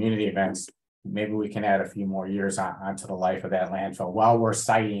certain community events. Maybe we can add a few more years onto the life of that landfill while we're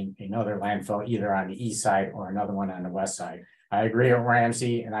siting another landfill either on the east side or another one on the west side. I agree with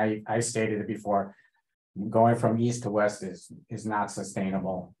Ramsey, and I stated it before. Going from east to west is not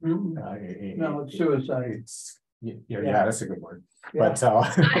sustainable. No, it's suicide. Yeah, that's a good word. Yeah. But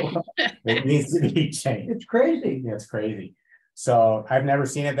it needs to be changed. It's crazy. Yeah, it's crazy. So I've never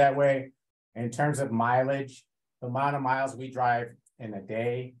seen it that way. In terms of mileage, the amount of miles we drive in a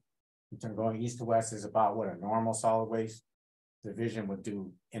day, in terms of going east to west, is about what a normal solid waste division would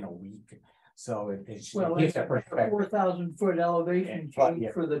do in a week. So it's well, it's a 4,000 foot elevation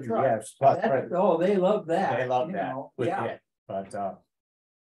change for the trucks. Yes, oh, they love that. They love that. Yeah. But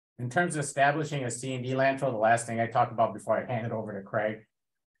in terms of establishing a C&D landfill, the last thing I talk about before I hand it over to Craig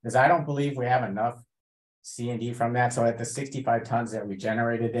is I don't believe we have enough C&D from that. So at the 65 tons that we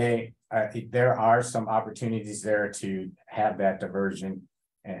generate a day, there are some opportunities there to have that diversion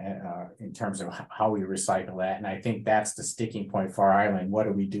in terms of how we recycle that. And I think that's the sticking point for our island. What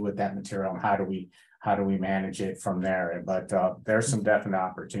do we do with that material and how do we manage it from there? But there's some definite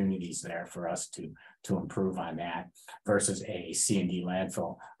opportunities there for us to improve on that versus a C&D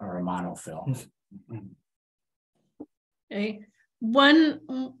landfill or a monofill. Okay, lots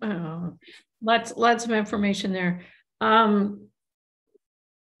of information there.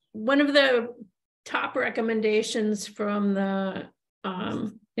 One of the top recommendations from the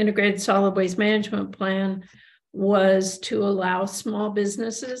Integrated Solid Waste Management Plan was to allow small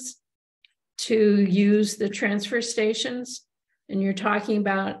businesses to use the transfer stations. And you're talking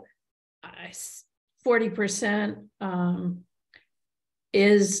about 40%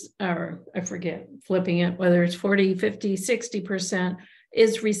 is, or I forget, flipping it, whether it's 40, 50, 60%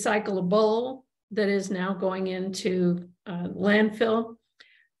 is recyclable that is now going into landfill.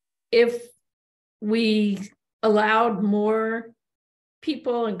 If we allowed more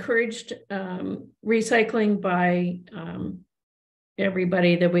people, encouraged recycling by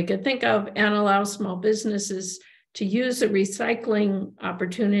everybody that we could think of, and allow small businesses to use a recycling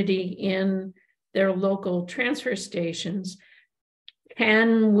opportunity in their local transfer stations,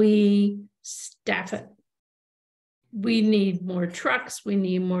 can we staff it? We need more trucks, we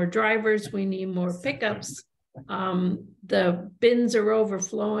need more drivers, we need more pickups. The bins are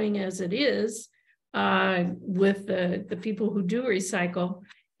overflowing as it is with the people who do recycle,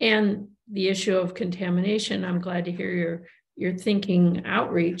 and the issue of contamination. I'm glad to hear your thinking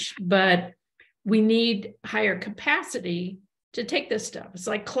outreach, but we need higher capacity to take this stuff. It's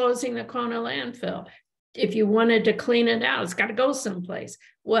like closing the Kona landfill. If you wanted to clean it out, it's got to go someplace.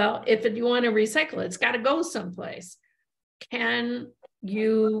 Well, if you want to recycle it, it's got to go someplace. Can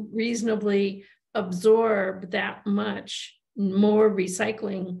you reasonably absorb that much more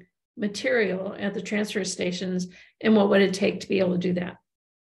recycling material at the transfer stations, and what would it take to be able to do that?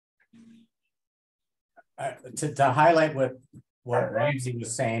 To highlight what Ramsey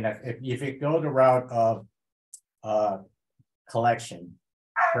was saying, if you go the route of collection,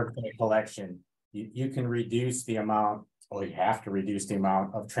 curbside collection, you can reduce the amount, or you have to reduce the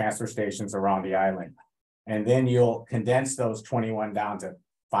amount of transfer stations around the island. And then you'll condense those 21 down to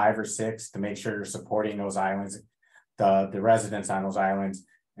 5 or 6 to make sure you're supporting those islands, the residents on those islands.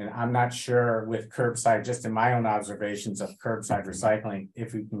 And I'm not sure with curbside, just in my own observations of curbside recycling,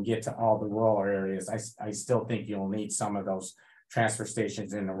 if we can get to all the rural areas. I still think you'll need some of those transfer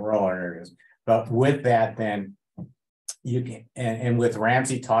stations in the rural areas. But with that, then you can, and with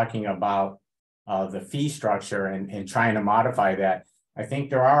Ramsey talking about the fee structure and trying to modify that, I think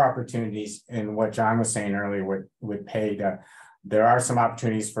there are opportunities in what John was saying earlier with paid. There are some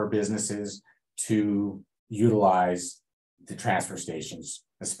opportunities for businesses to utilize the transfer stations,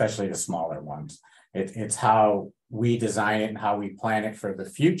 especially the smaller ones. It's how we design it and how we plan it for the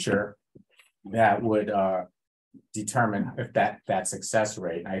future that would determine if that success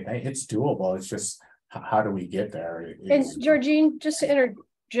rate. I think it's doable. It's just how do we get there? And Georgine, just to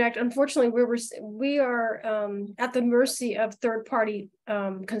interject, unfortunately, we are at the mercy of third-party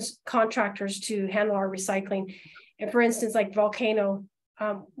contractors to handle our recycling. And for instance, like Volcano,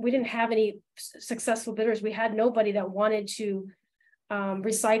 we didn't have any successful bidders. We had nobody that wanted to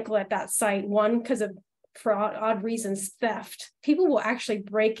recycle at that site. One, because of, for odd reasons, theft. People will actually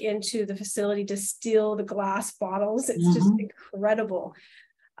break into the facility to steal the glass bottles. It's just incredible.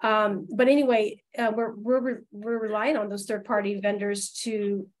 But anyway, we're relying on those third-party vendors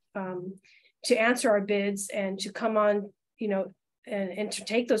to answer our bids and to come on, and to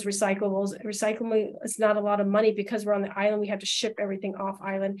take those recyclables. Recycling is not a lot of money because we're on the island. We have to ship everything off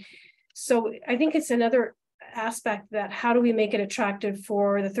island. So I think it's another aspect that how do we make it attractive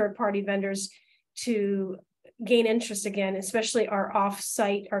for the third-party vendors to gain interest again, especially our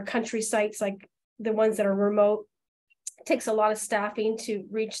off-site, our country sites, like the ones that are remote. It takes a lot of staffing to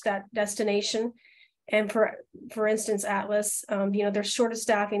reach that destination. And for instance, Atlas, they're short of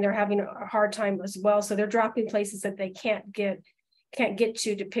staffing, they're having a hard time as well. So they're dropping places that they can't get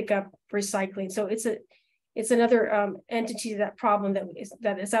to pick up recycling. So it's another entity to that problem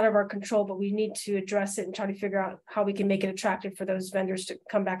that is out of our control, but we need to address it and try to figure out how we can make it attractive for those vendors to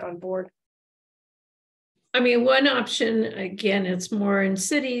come back on board. I mean, one option, again, it's more in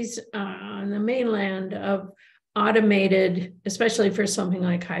cities on the mainland of automated, especially for something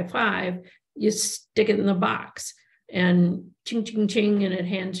like High Five, you stick it in the box and ching, ching, ching, and it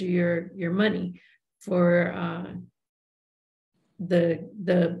hands you your money for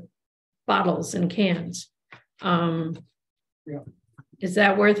the bottles and cans. Is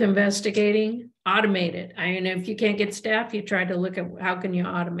that worth investigating? Automate it. I mean, if you can't get staff, you try to look at how can you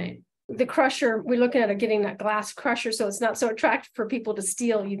automate. The crusher, we're looking at getting that glass crusher so it's not so attractive for people to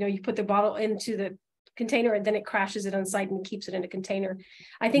steal. You put the bottle into the container and then it crashes it on site and keeps it in a container.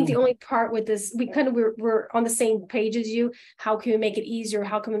 I think the only part with this, we're on the same page as you. How can we make it easier?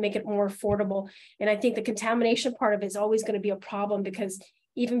 How can we make it more affordable? And I think the contamination part of it is always going to be a problem, because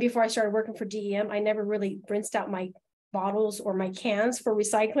even before I started working for DEM, I never really rinsed out my bottles or my cans for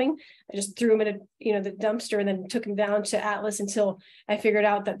recycling. I just threw them in the dumpster and then took them down to Atlas until I figured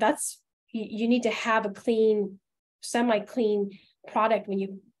out that you need to have a clean, semi-clean product when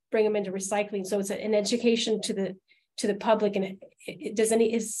you bring them into recycling. So it's an education to the public, and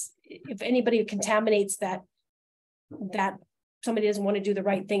if anybody contaminates that somebody doesn't want to do the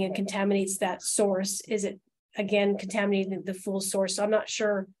right thing and contaminates that source, is it again contaminating the full source? So I'm not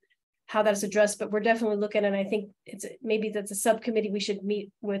sure how that's addressed, but we're definitely looking, and I think maybe that's a subcommittee we should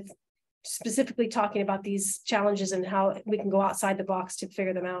meet with, specifically talking about these challenges and how we can go outside the box to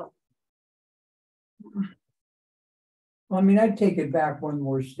figure them out. Well, I mean, I'd take it back one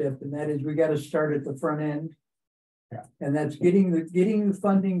more step, and that is we got to start at the front end. Yeah. And that's getting the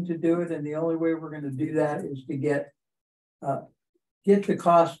funding to do it. And the only way we're going to do that is to get the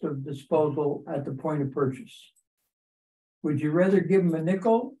cost of disposal at the point of purchase. Would you rather give them a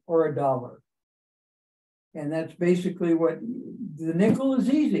nickel or a dollar? And that's basically what the nickel is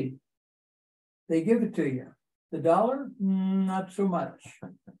easy. They give it to you. The dollar, not so much.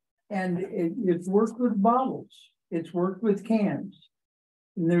 And it's worked with bottles. It's worked with cans.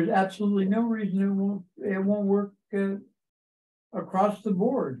 And there's absolutely no reason it won't work across the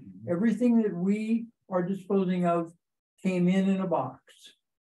board. Everything that we are disposing of came in a box.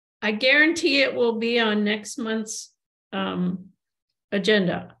 I guarantee it will be on next month's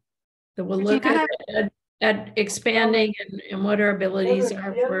agenda. That we'll look at expanding and what our abilities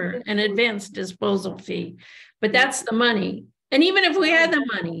are for an advanced disposal fee. But that's the money. And even if we had the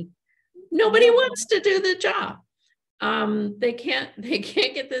money, nobody wants to do the job. They can't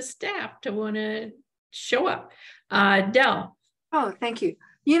get the staff to want to show up. Del. Oh, thank you.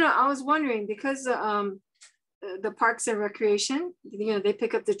 I was wondering, because the Parks and Recreation, they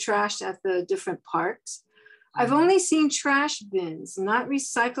pick up the trash at the different parks. I've only seen trash bins, not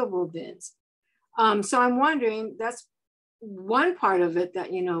recyclable bins. So I'm wondering, that's one part of it that,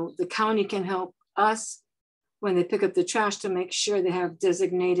 the county can help us when they pick up the trash to make sure they have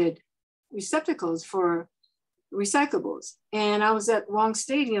designated receptacles for recyclables. And I was at Wong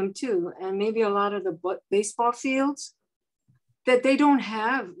Stadium too, and maybe a lot of the baseball fields, that they don't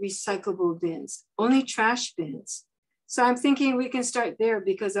have recyclable bins, only trash bins. So I'm thinking we can start there,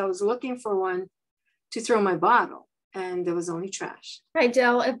 because I was looking for one to throw my bottle and there was only trash. Right,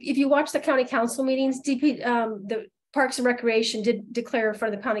 Del, if you watch the county council meetings, the Parks and Recreation did declare in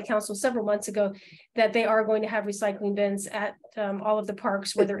front of the county council several months ago that they are going to have recycling bins at all of the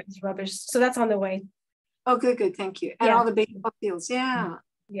parks where there is rubbish. So that's on the way. Oh, good, thank you. And all the baseball fields, yeah.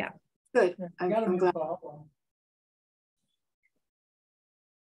 Good, I'm glad.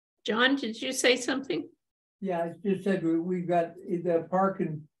 John, did you say something? Yeah, I just said we've got the Parks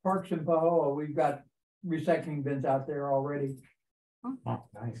in Pahoa, we've got recycling bins out there already. Oh,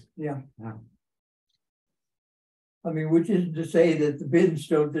 nice. Yeah. I mean, which is to say that the bins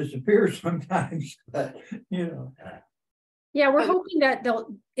don't disappear sometimes, but Yeah, we're hoping that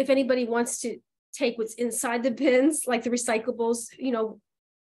if anybody wants to take what's inside the bins, like the recyclables,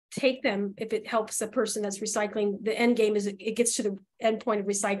 take them if it helps a person that's recycling. The end game is it gets to the end point of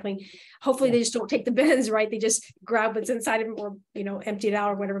recycling. Hopefully they just don't take the bins, right? They just grab what's inside of them or, empty it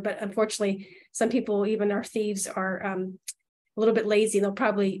out or whatever. But unfortunately, some people, even our thieves, are a little bit lazy, and they'll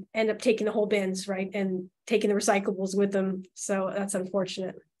probably end up taking the whole bins, right? And taking the recyclables with them. So that's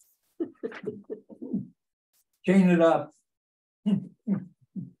unfortunate. Chain it up.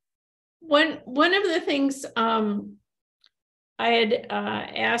 One of the things I had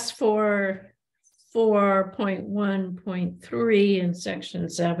asked for 4.1.3 in section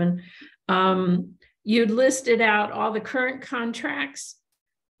 7, you'd listed out all the current contracts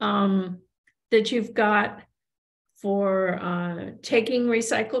that you've got for taking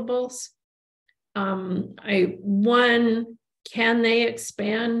recyclables. Can they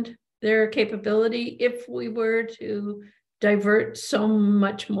expand their capability if we were to divert so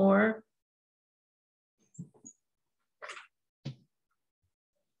much more?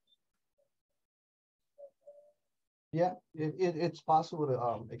 Yeah, it's possible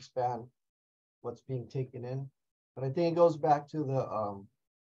to expand what's being taken in, but I think it goes back to the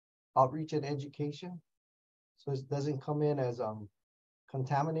outreach and education, so it doesn't come in as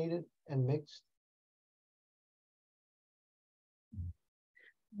contaminated and mixed.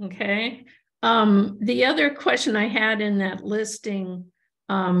 Okay. The other question I had in that listing,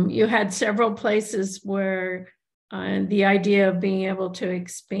 you had several places where the idea of being able to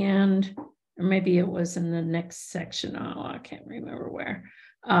expand, or maybe it was in the next section, oh, I can't remember where,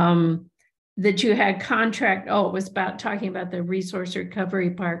 that you had contract, oh, it was about talking about the resource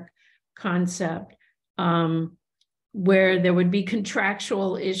recovery park concept, where there would be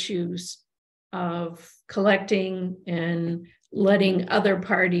contractual issues of collecting and letting other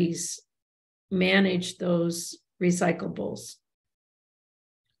parties manage those recyclables.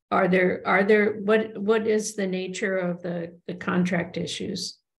 What is the nature of the contract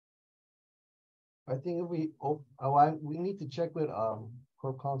issues? I think if we need to check with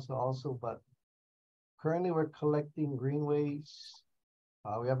Corp Council also, but currently we're collecting greenways.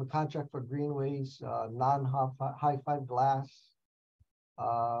 We have a contract for greenways, non-high five glass,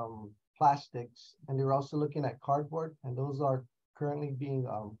 plastics, and they're also looking at cardboard, and those are currently being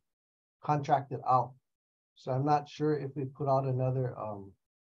contracted out. So I'm not sure if we put out another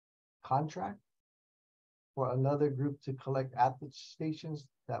contract for another group to collect at the stations,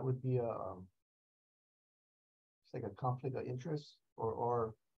 that would be it's like a conflict of interest,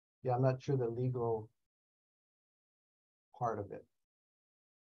 or yeah, I'm not sure the legal part of it.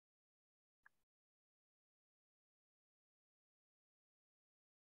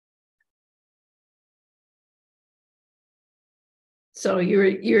 So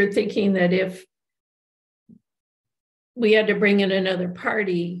you're thinking that if we had to bring in another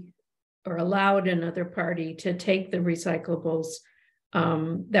party or allowed another party to take the recyclables,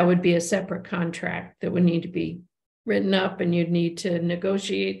 that would be a separate contract that would need to be written up, and you'd need to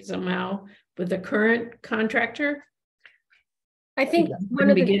negotiate somehow with the current contractor? I think one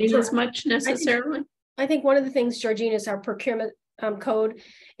of the getting as much necessarily. I think one of the things, Georgina, is our procurement code.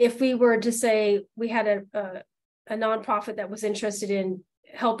 If we were to say we had a nonprofit that was interested in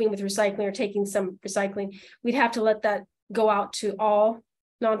helping with recycling or taking some recycling, we'd have to let that go out to all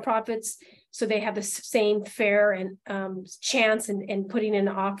nonprofits so they have the same fair and chance in putting in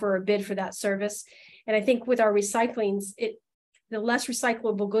an offer or bid for that service. And I think with our recyclings, the less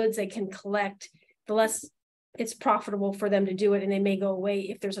recyclable goods they can collect, the less it's profitable for them to do it, and they may go away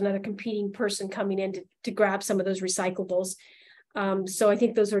if there's another competing person coming in to grab some of those recyclables. So I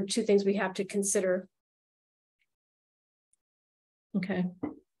think those are two things we have to consider. Okay.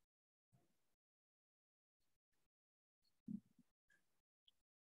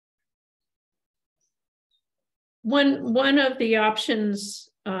 One of the options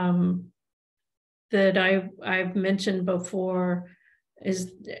that I've mentioned before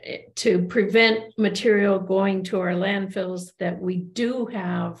is to prevent material going to our landfills that we do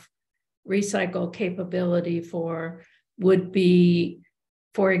have recycle capability for, would be,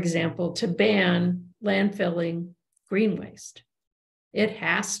 for example, to ban landfilling green waste. It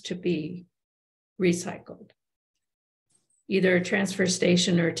has to be recycled, either a transfer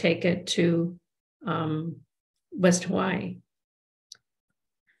station or take it to West Hawaii.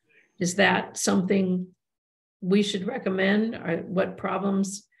 Is that something we should recommend? Or what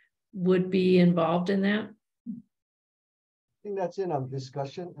problems would be involved in that? I think that's in a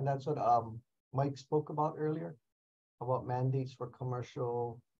discussion, and that's what Mike spoke about earlier, about mandates for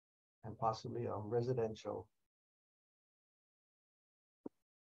commercial and possibly residential.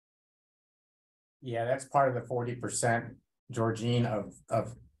 Yeah, that's part of the 40%, Georgine, of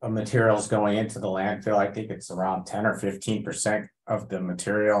materials going into the landfill. I think it's around 10 or 15% of the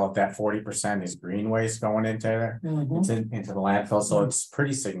material of that 40% is green waste going into there. It's into the landfill, so it's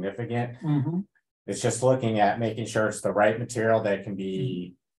pretty significant. It's just looking at making sure it's the right material that can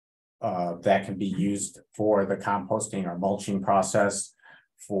be used for the composting or mulching process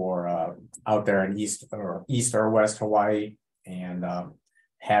for out there in east or west Hawaii, and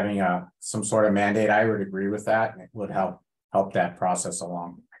having some sort of mandate, I would agree with that. And it would help that process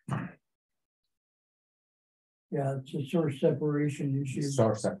along. Yeah, it's a source separation issue.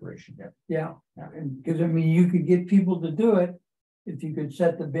 Source separation, yeah. Yeah, and because I mean, you could get people to do it if you could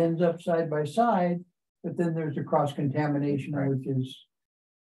set the bins up side by side, but then there's a cross contamination, Right. which is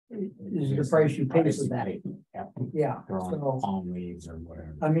the price you pay for that. Yeah. So, palm leaves or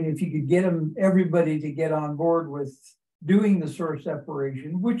whatever. I mean, if you could get everybody to get on board with doing the source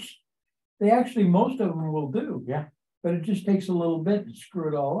separation, which they actually, most of them will do. Yeah. But it just takes a little bit to screw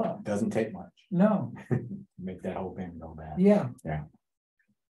it all up. Doesn't take much. No. Make that whole bin go bad. Yeah. Yeah.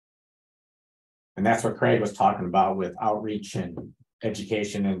 And that's what Craig was talking about with outreach and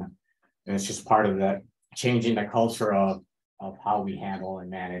education, and it's just part of that changing the culture of how we handle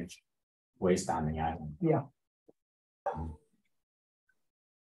and manage waste on the island. Yeah.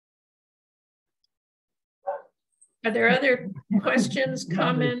 Are there other questions,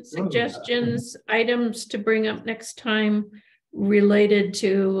 comments, suggestions, items to bring up next time related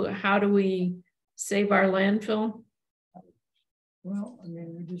to how do we save our landfill? Well, I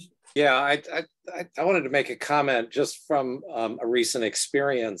mean, we just. Yeah, I wanted to make a comment just from a recent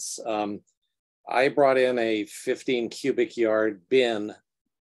experience. I brought in a 15 cubic yard bin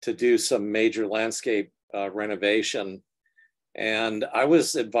to do some major landscape renovation. And I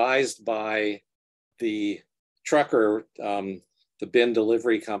was advised by the trucker, the bin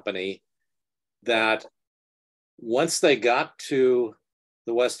delivery company, that once they got to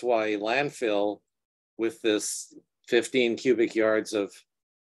the West Hawaii landfill with this 15 cubic yards of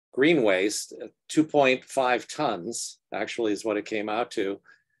green waste, 2.5 tons actually is what it came out to,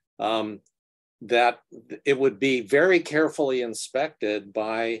 that it would be very carefully inspected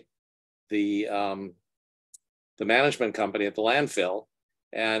by the management company at the landfill.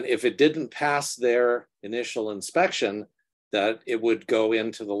 And if it didn't pass their initial inspection, that it would go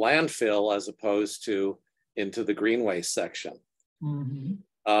into the landfill as opposed to into the green waste section.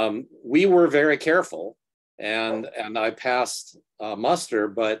 Mm-hmm. We were very careful, and I passed muster,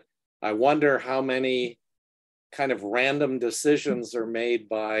 but I wonder how many kind of random decisions are made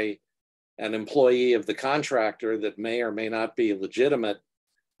by an employee of the contractor that may or may not be legitimate,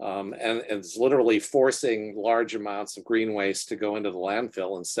 and it's literally forcing large amounts of green waste to go into the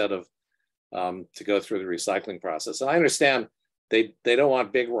landfill instead of to go through the recycling process. And I understand they don't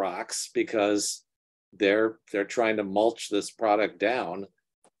want big rocks because they're trying to mulch this product down,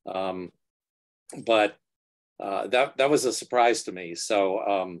 but that was a surprise to me.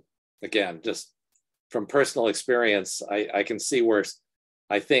 So again, just from personal experience, I can see where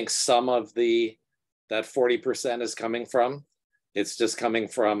I think some of that 40% is coming from. It's just coming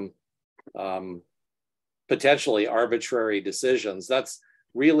from potentially arbitrary decisions. That's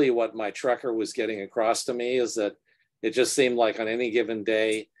really what my trucker was getting across to me, is that it just seemed like on any given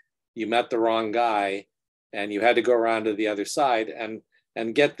day, you met the wrong guy and you had to go around to the other side.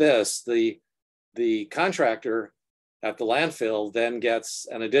 And get this, the contractor at the landfill then gets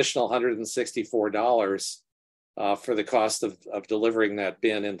an additional $164 for the cost of delivering that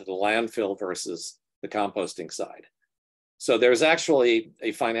bin into the landfill versus the composting side. So there's actually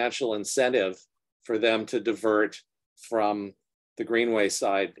a financial incentive for them to divert from the greenway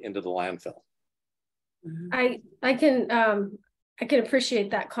side into the landfill. I can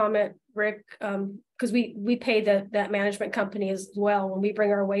appreciate that comment, Rick, because we pay that management company as well. When we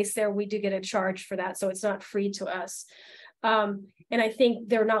bring our waste there, we do get a charge for that, so it's not free to us. And I think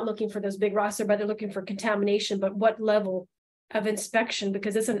they're not looking for those big rocks, but they're looking for contamination. But what level of inspection?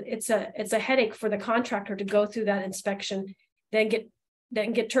 Because it's a headache for the contractor to go through that inspection, then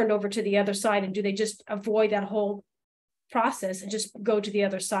get turned over to the other side. And do they just avoid that whole process and just go to the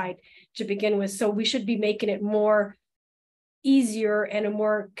other side to begin with? So we should be making it more easier and a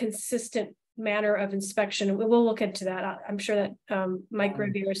more consistent manner of inspection. And we'll look into that. I'm sure that Mike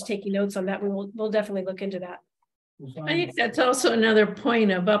Riviere is taking notes on that. We'll definitely look into that. I think that's also another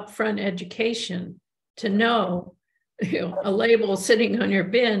point of upfront education, to know, a label sitting on your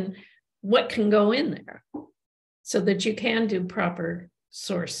bin, what can go in there, so that you can do proper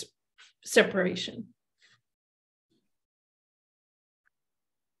source separation.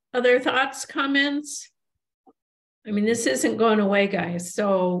 Other thoughts, comments? I mean, this isn't going away, guys.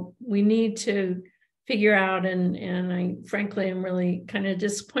 So we need to figure out, and I frankly am really kind of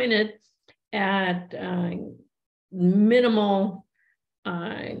disappointed at minimal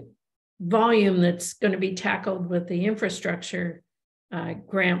volume that's going to be tackled with the infrastructure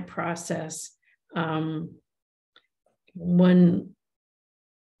grant process. One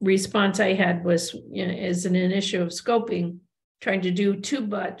response I had was, is an issue of scoping, trying to do too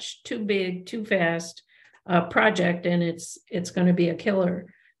much, too big, too fast, project and it's going to be a killer.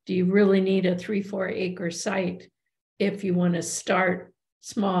 Do you really need a 3-4 acre site if you want to start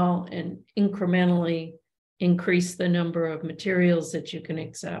small and incrementally increase the number of materials that you can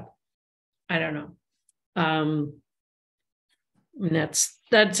accept? I don't know. And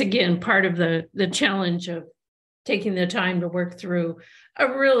that's again part of the challenge of taking the time to work through a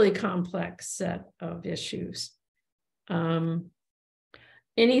really complex set of issues.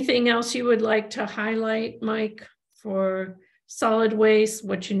 Anything else you would like to highlight, Mike, for solid waste,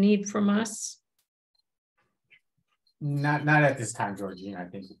 what you need from us? Not at this time, Georgine. I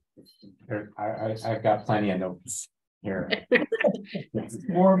think I've got plenty of notes here.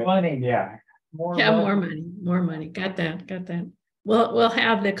 More money. Yeah. More money. Got that. We'll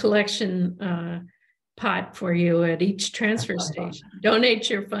have the collection pot for you at each transfer station. Donate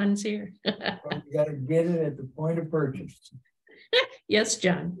your funds here. You got to get it at the point of purchase. Yes,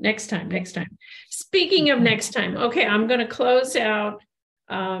 John, next time. Speaking of next time, okay, I'm going to close out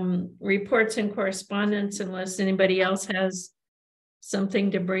reports and correspondence unless anybody else has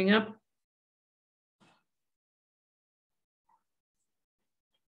something to bring up.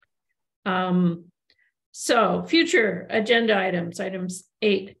 So future agenda items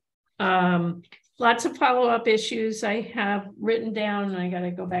 8. Lots of follow-up issues I have written down. I got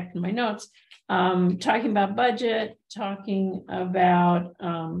to go back to my notes. Talking about budget, talking about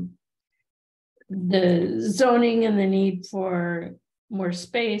the zoning and the need for more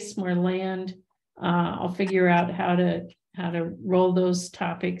space, more land. I'll figure out how to roll those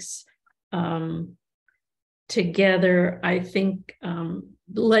topics together. I think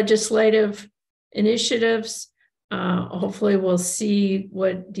legislative initiatives. Hopefully we'll see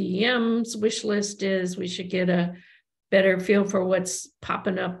what DEM's wish list is. We should get a better feel for what's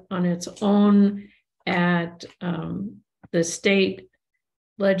popping up on its own at the state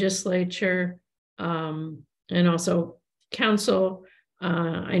legislature and also council.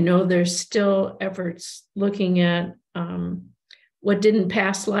 I know there's still efforts looking at what didn't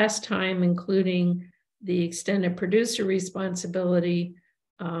pass last time, including the extended producer responsibility.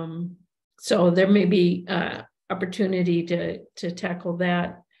 So there may be opportunity to tackle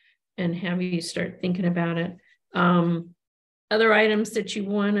that and have you start thinking about it. Other items that you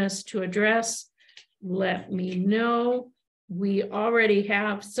want us to address, let me know. We already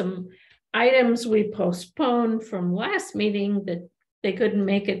have some items we postponed from last meeting that they couldn't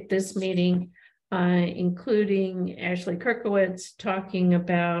make it this meeting, including Ashley Kirkowitz talking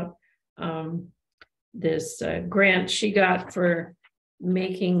about this grant she got for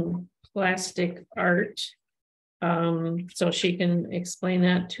making plastic art. So she can explain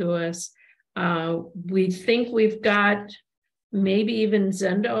that to us. We think we've got maybe even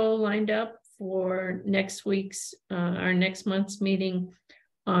Zendo lined up for next week's, our next month's meeting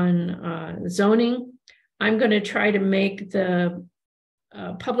on zoning. I'm going to try to make the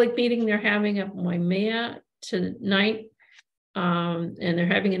public meeting they're having at Waimea tonight. And they're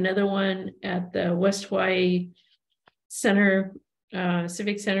having another one at the West Hawaii Center,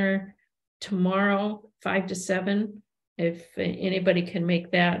 Civic Center tomorrow, 5 to 7. If anybody can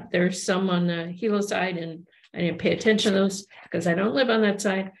make that. There's some on the Hilo side and I didn't pay attention to those because I don't live on that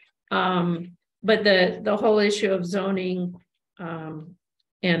side. But the whole issue of zoning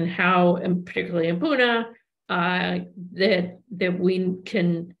and how, and particularly in Puna, that we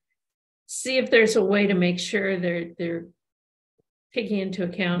can see if there's a way to make sure they're taking into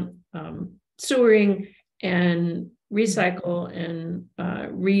account sewering and recycle and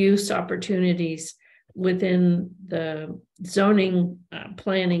reuse opportunities within the zoning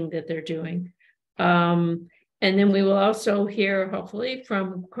planning that they're doing. And then we will also hear, hopefully,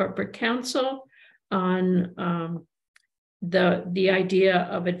 from corporate counsel on the idea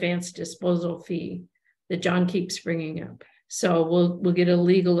of advanced disposal fee that John keeps bringing up. So we'll get a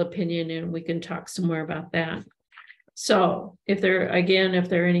legal opinion and we can talk some more about that. So if there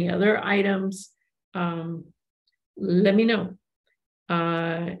are any other items, let me know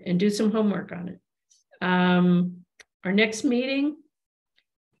and do some homework on it. Our next meeting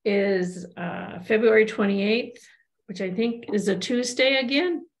is February 28th, which I think is a Tuesday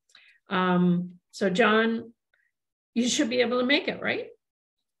again. So John, you should be able to make it, right?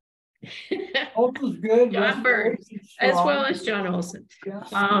 Olson's good. John Burns, as well as John Olson.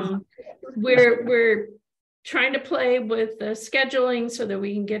 We're trying to play with the scheduling so that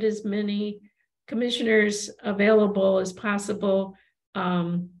we can get as many commissioners available as possible.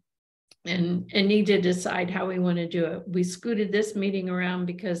 And need to decide how we want to do it. We scooted this meeting around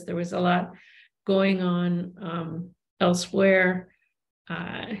because there was a lot going on elsewhere.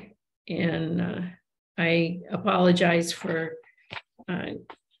 And I apologize for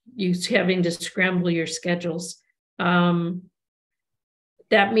you having to scramble your schedules. That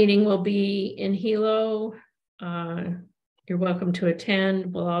meeting will be in Hilo. You're welcome to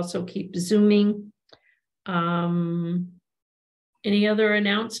attend. We'll also keep Zooming. Any other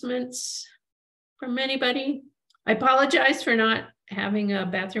announcements from anybody? I apologize for not having a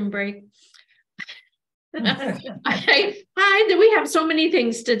bathroom break. We have so many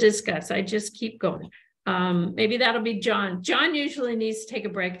things to discuss. I just keep going. Maybe that'll be John. John usually needs to take a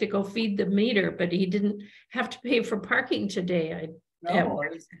break to go feed the meter, but he didn't have to pay for parking today. No,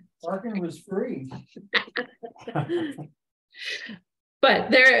 parking was free.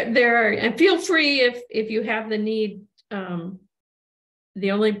 But there are, and feel free if you have the need.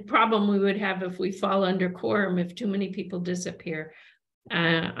 The only problem we would have if we fall under quorum, if too many people disappear.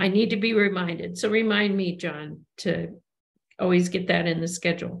 I need to be reminded. So remind me, John, to always get that in the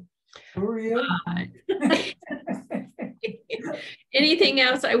schedule. Who are you? Anything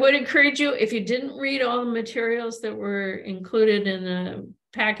else? I would encourage you, if you didn't read all the materials that were included in the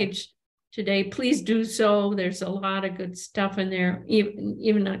package today, please do so. There's a lot of good stuff in there,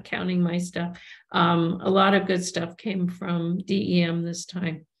 even not counting my stuff. A lot of good stuff came from DEM this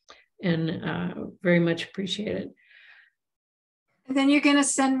time, and very much appreciate it. And then you're going to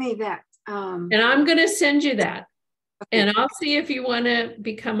send me that. And I'm going to send you that. Okay. And I'll see if you want to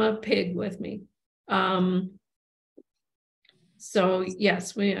become a pig with me. So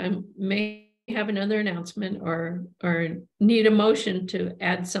yes, I may have another announcement or need a motion to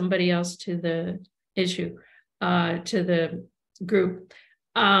add somebody else to the issue, to the group.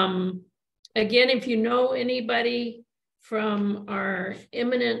 Again, if you know anybody from our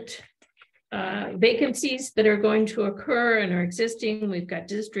imminent vacancies that are going to occur and are existing, we've got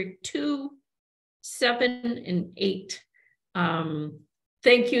District 2, 7, and 8.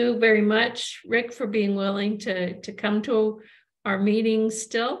 Thank you very much, Rick, for being willing to come to our meeting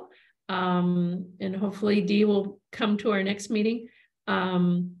still. And hopefully Dee will come to our next meeting.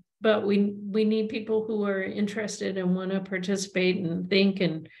 But we need people who are interested and want to participate and think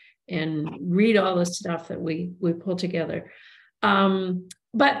and read all the stuff that we pull together.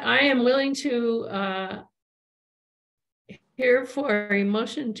 But I am willing to hear for a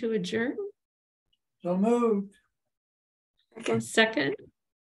motion to adjourn. So moved. Second.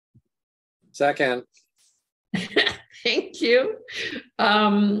 Second. Thank you.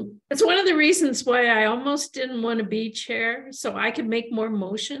 It's one of the reasons why I almost didn't want to be chair, so I could make more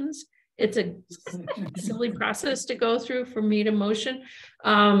motions. It's a silly process to go through for me to motion.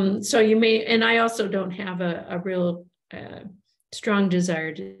 So you may, and I also don't have a real strong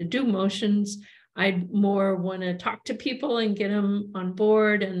desire to do motions. I more want to talk to people and get them on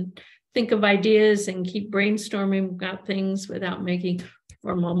board and think of ideas and keep brainstorming about things without making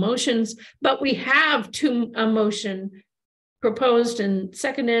formal motions. But we have a motion proposed and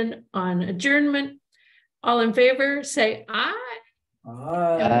seconded on adjournment. All in favor, say aye.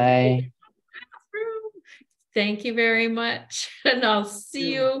 Aye. Thank you very much. And I'll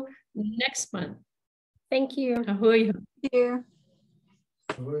see you next month. Thank you. Ahoy. Thank you.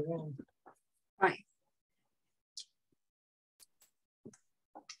 Bye.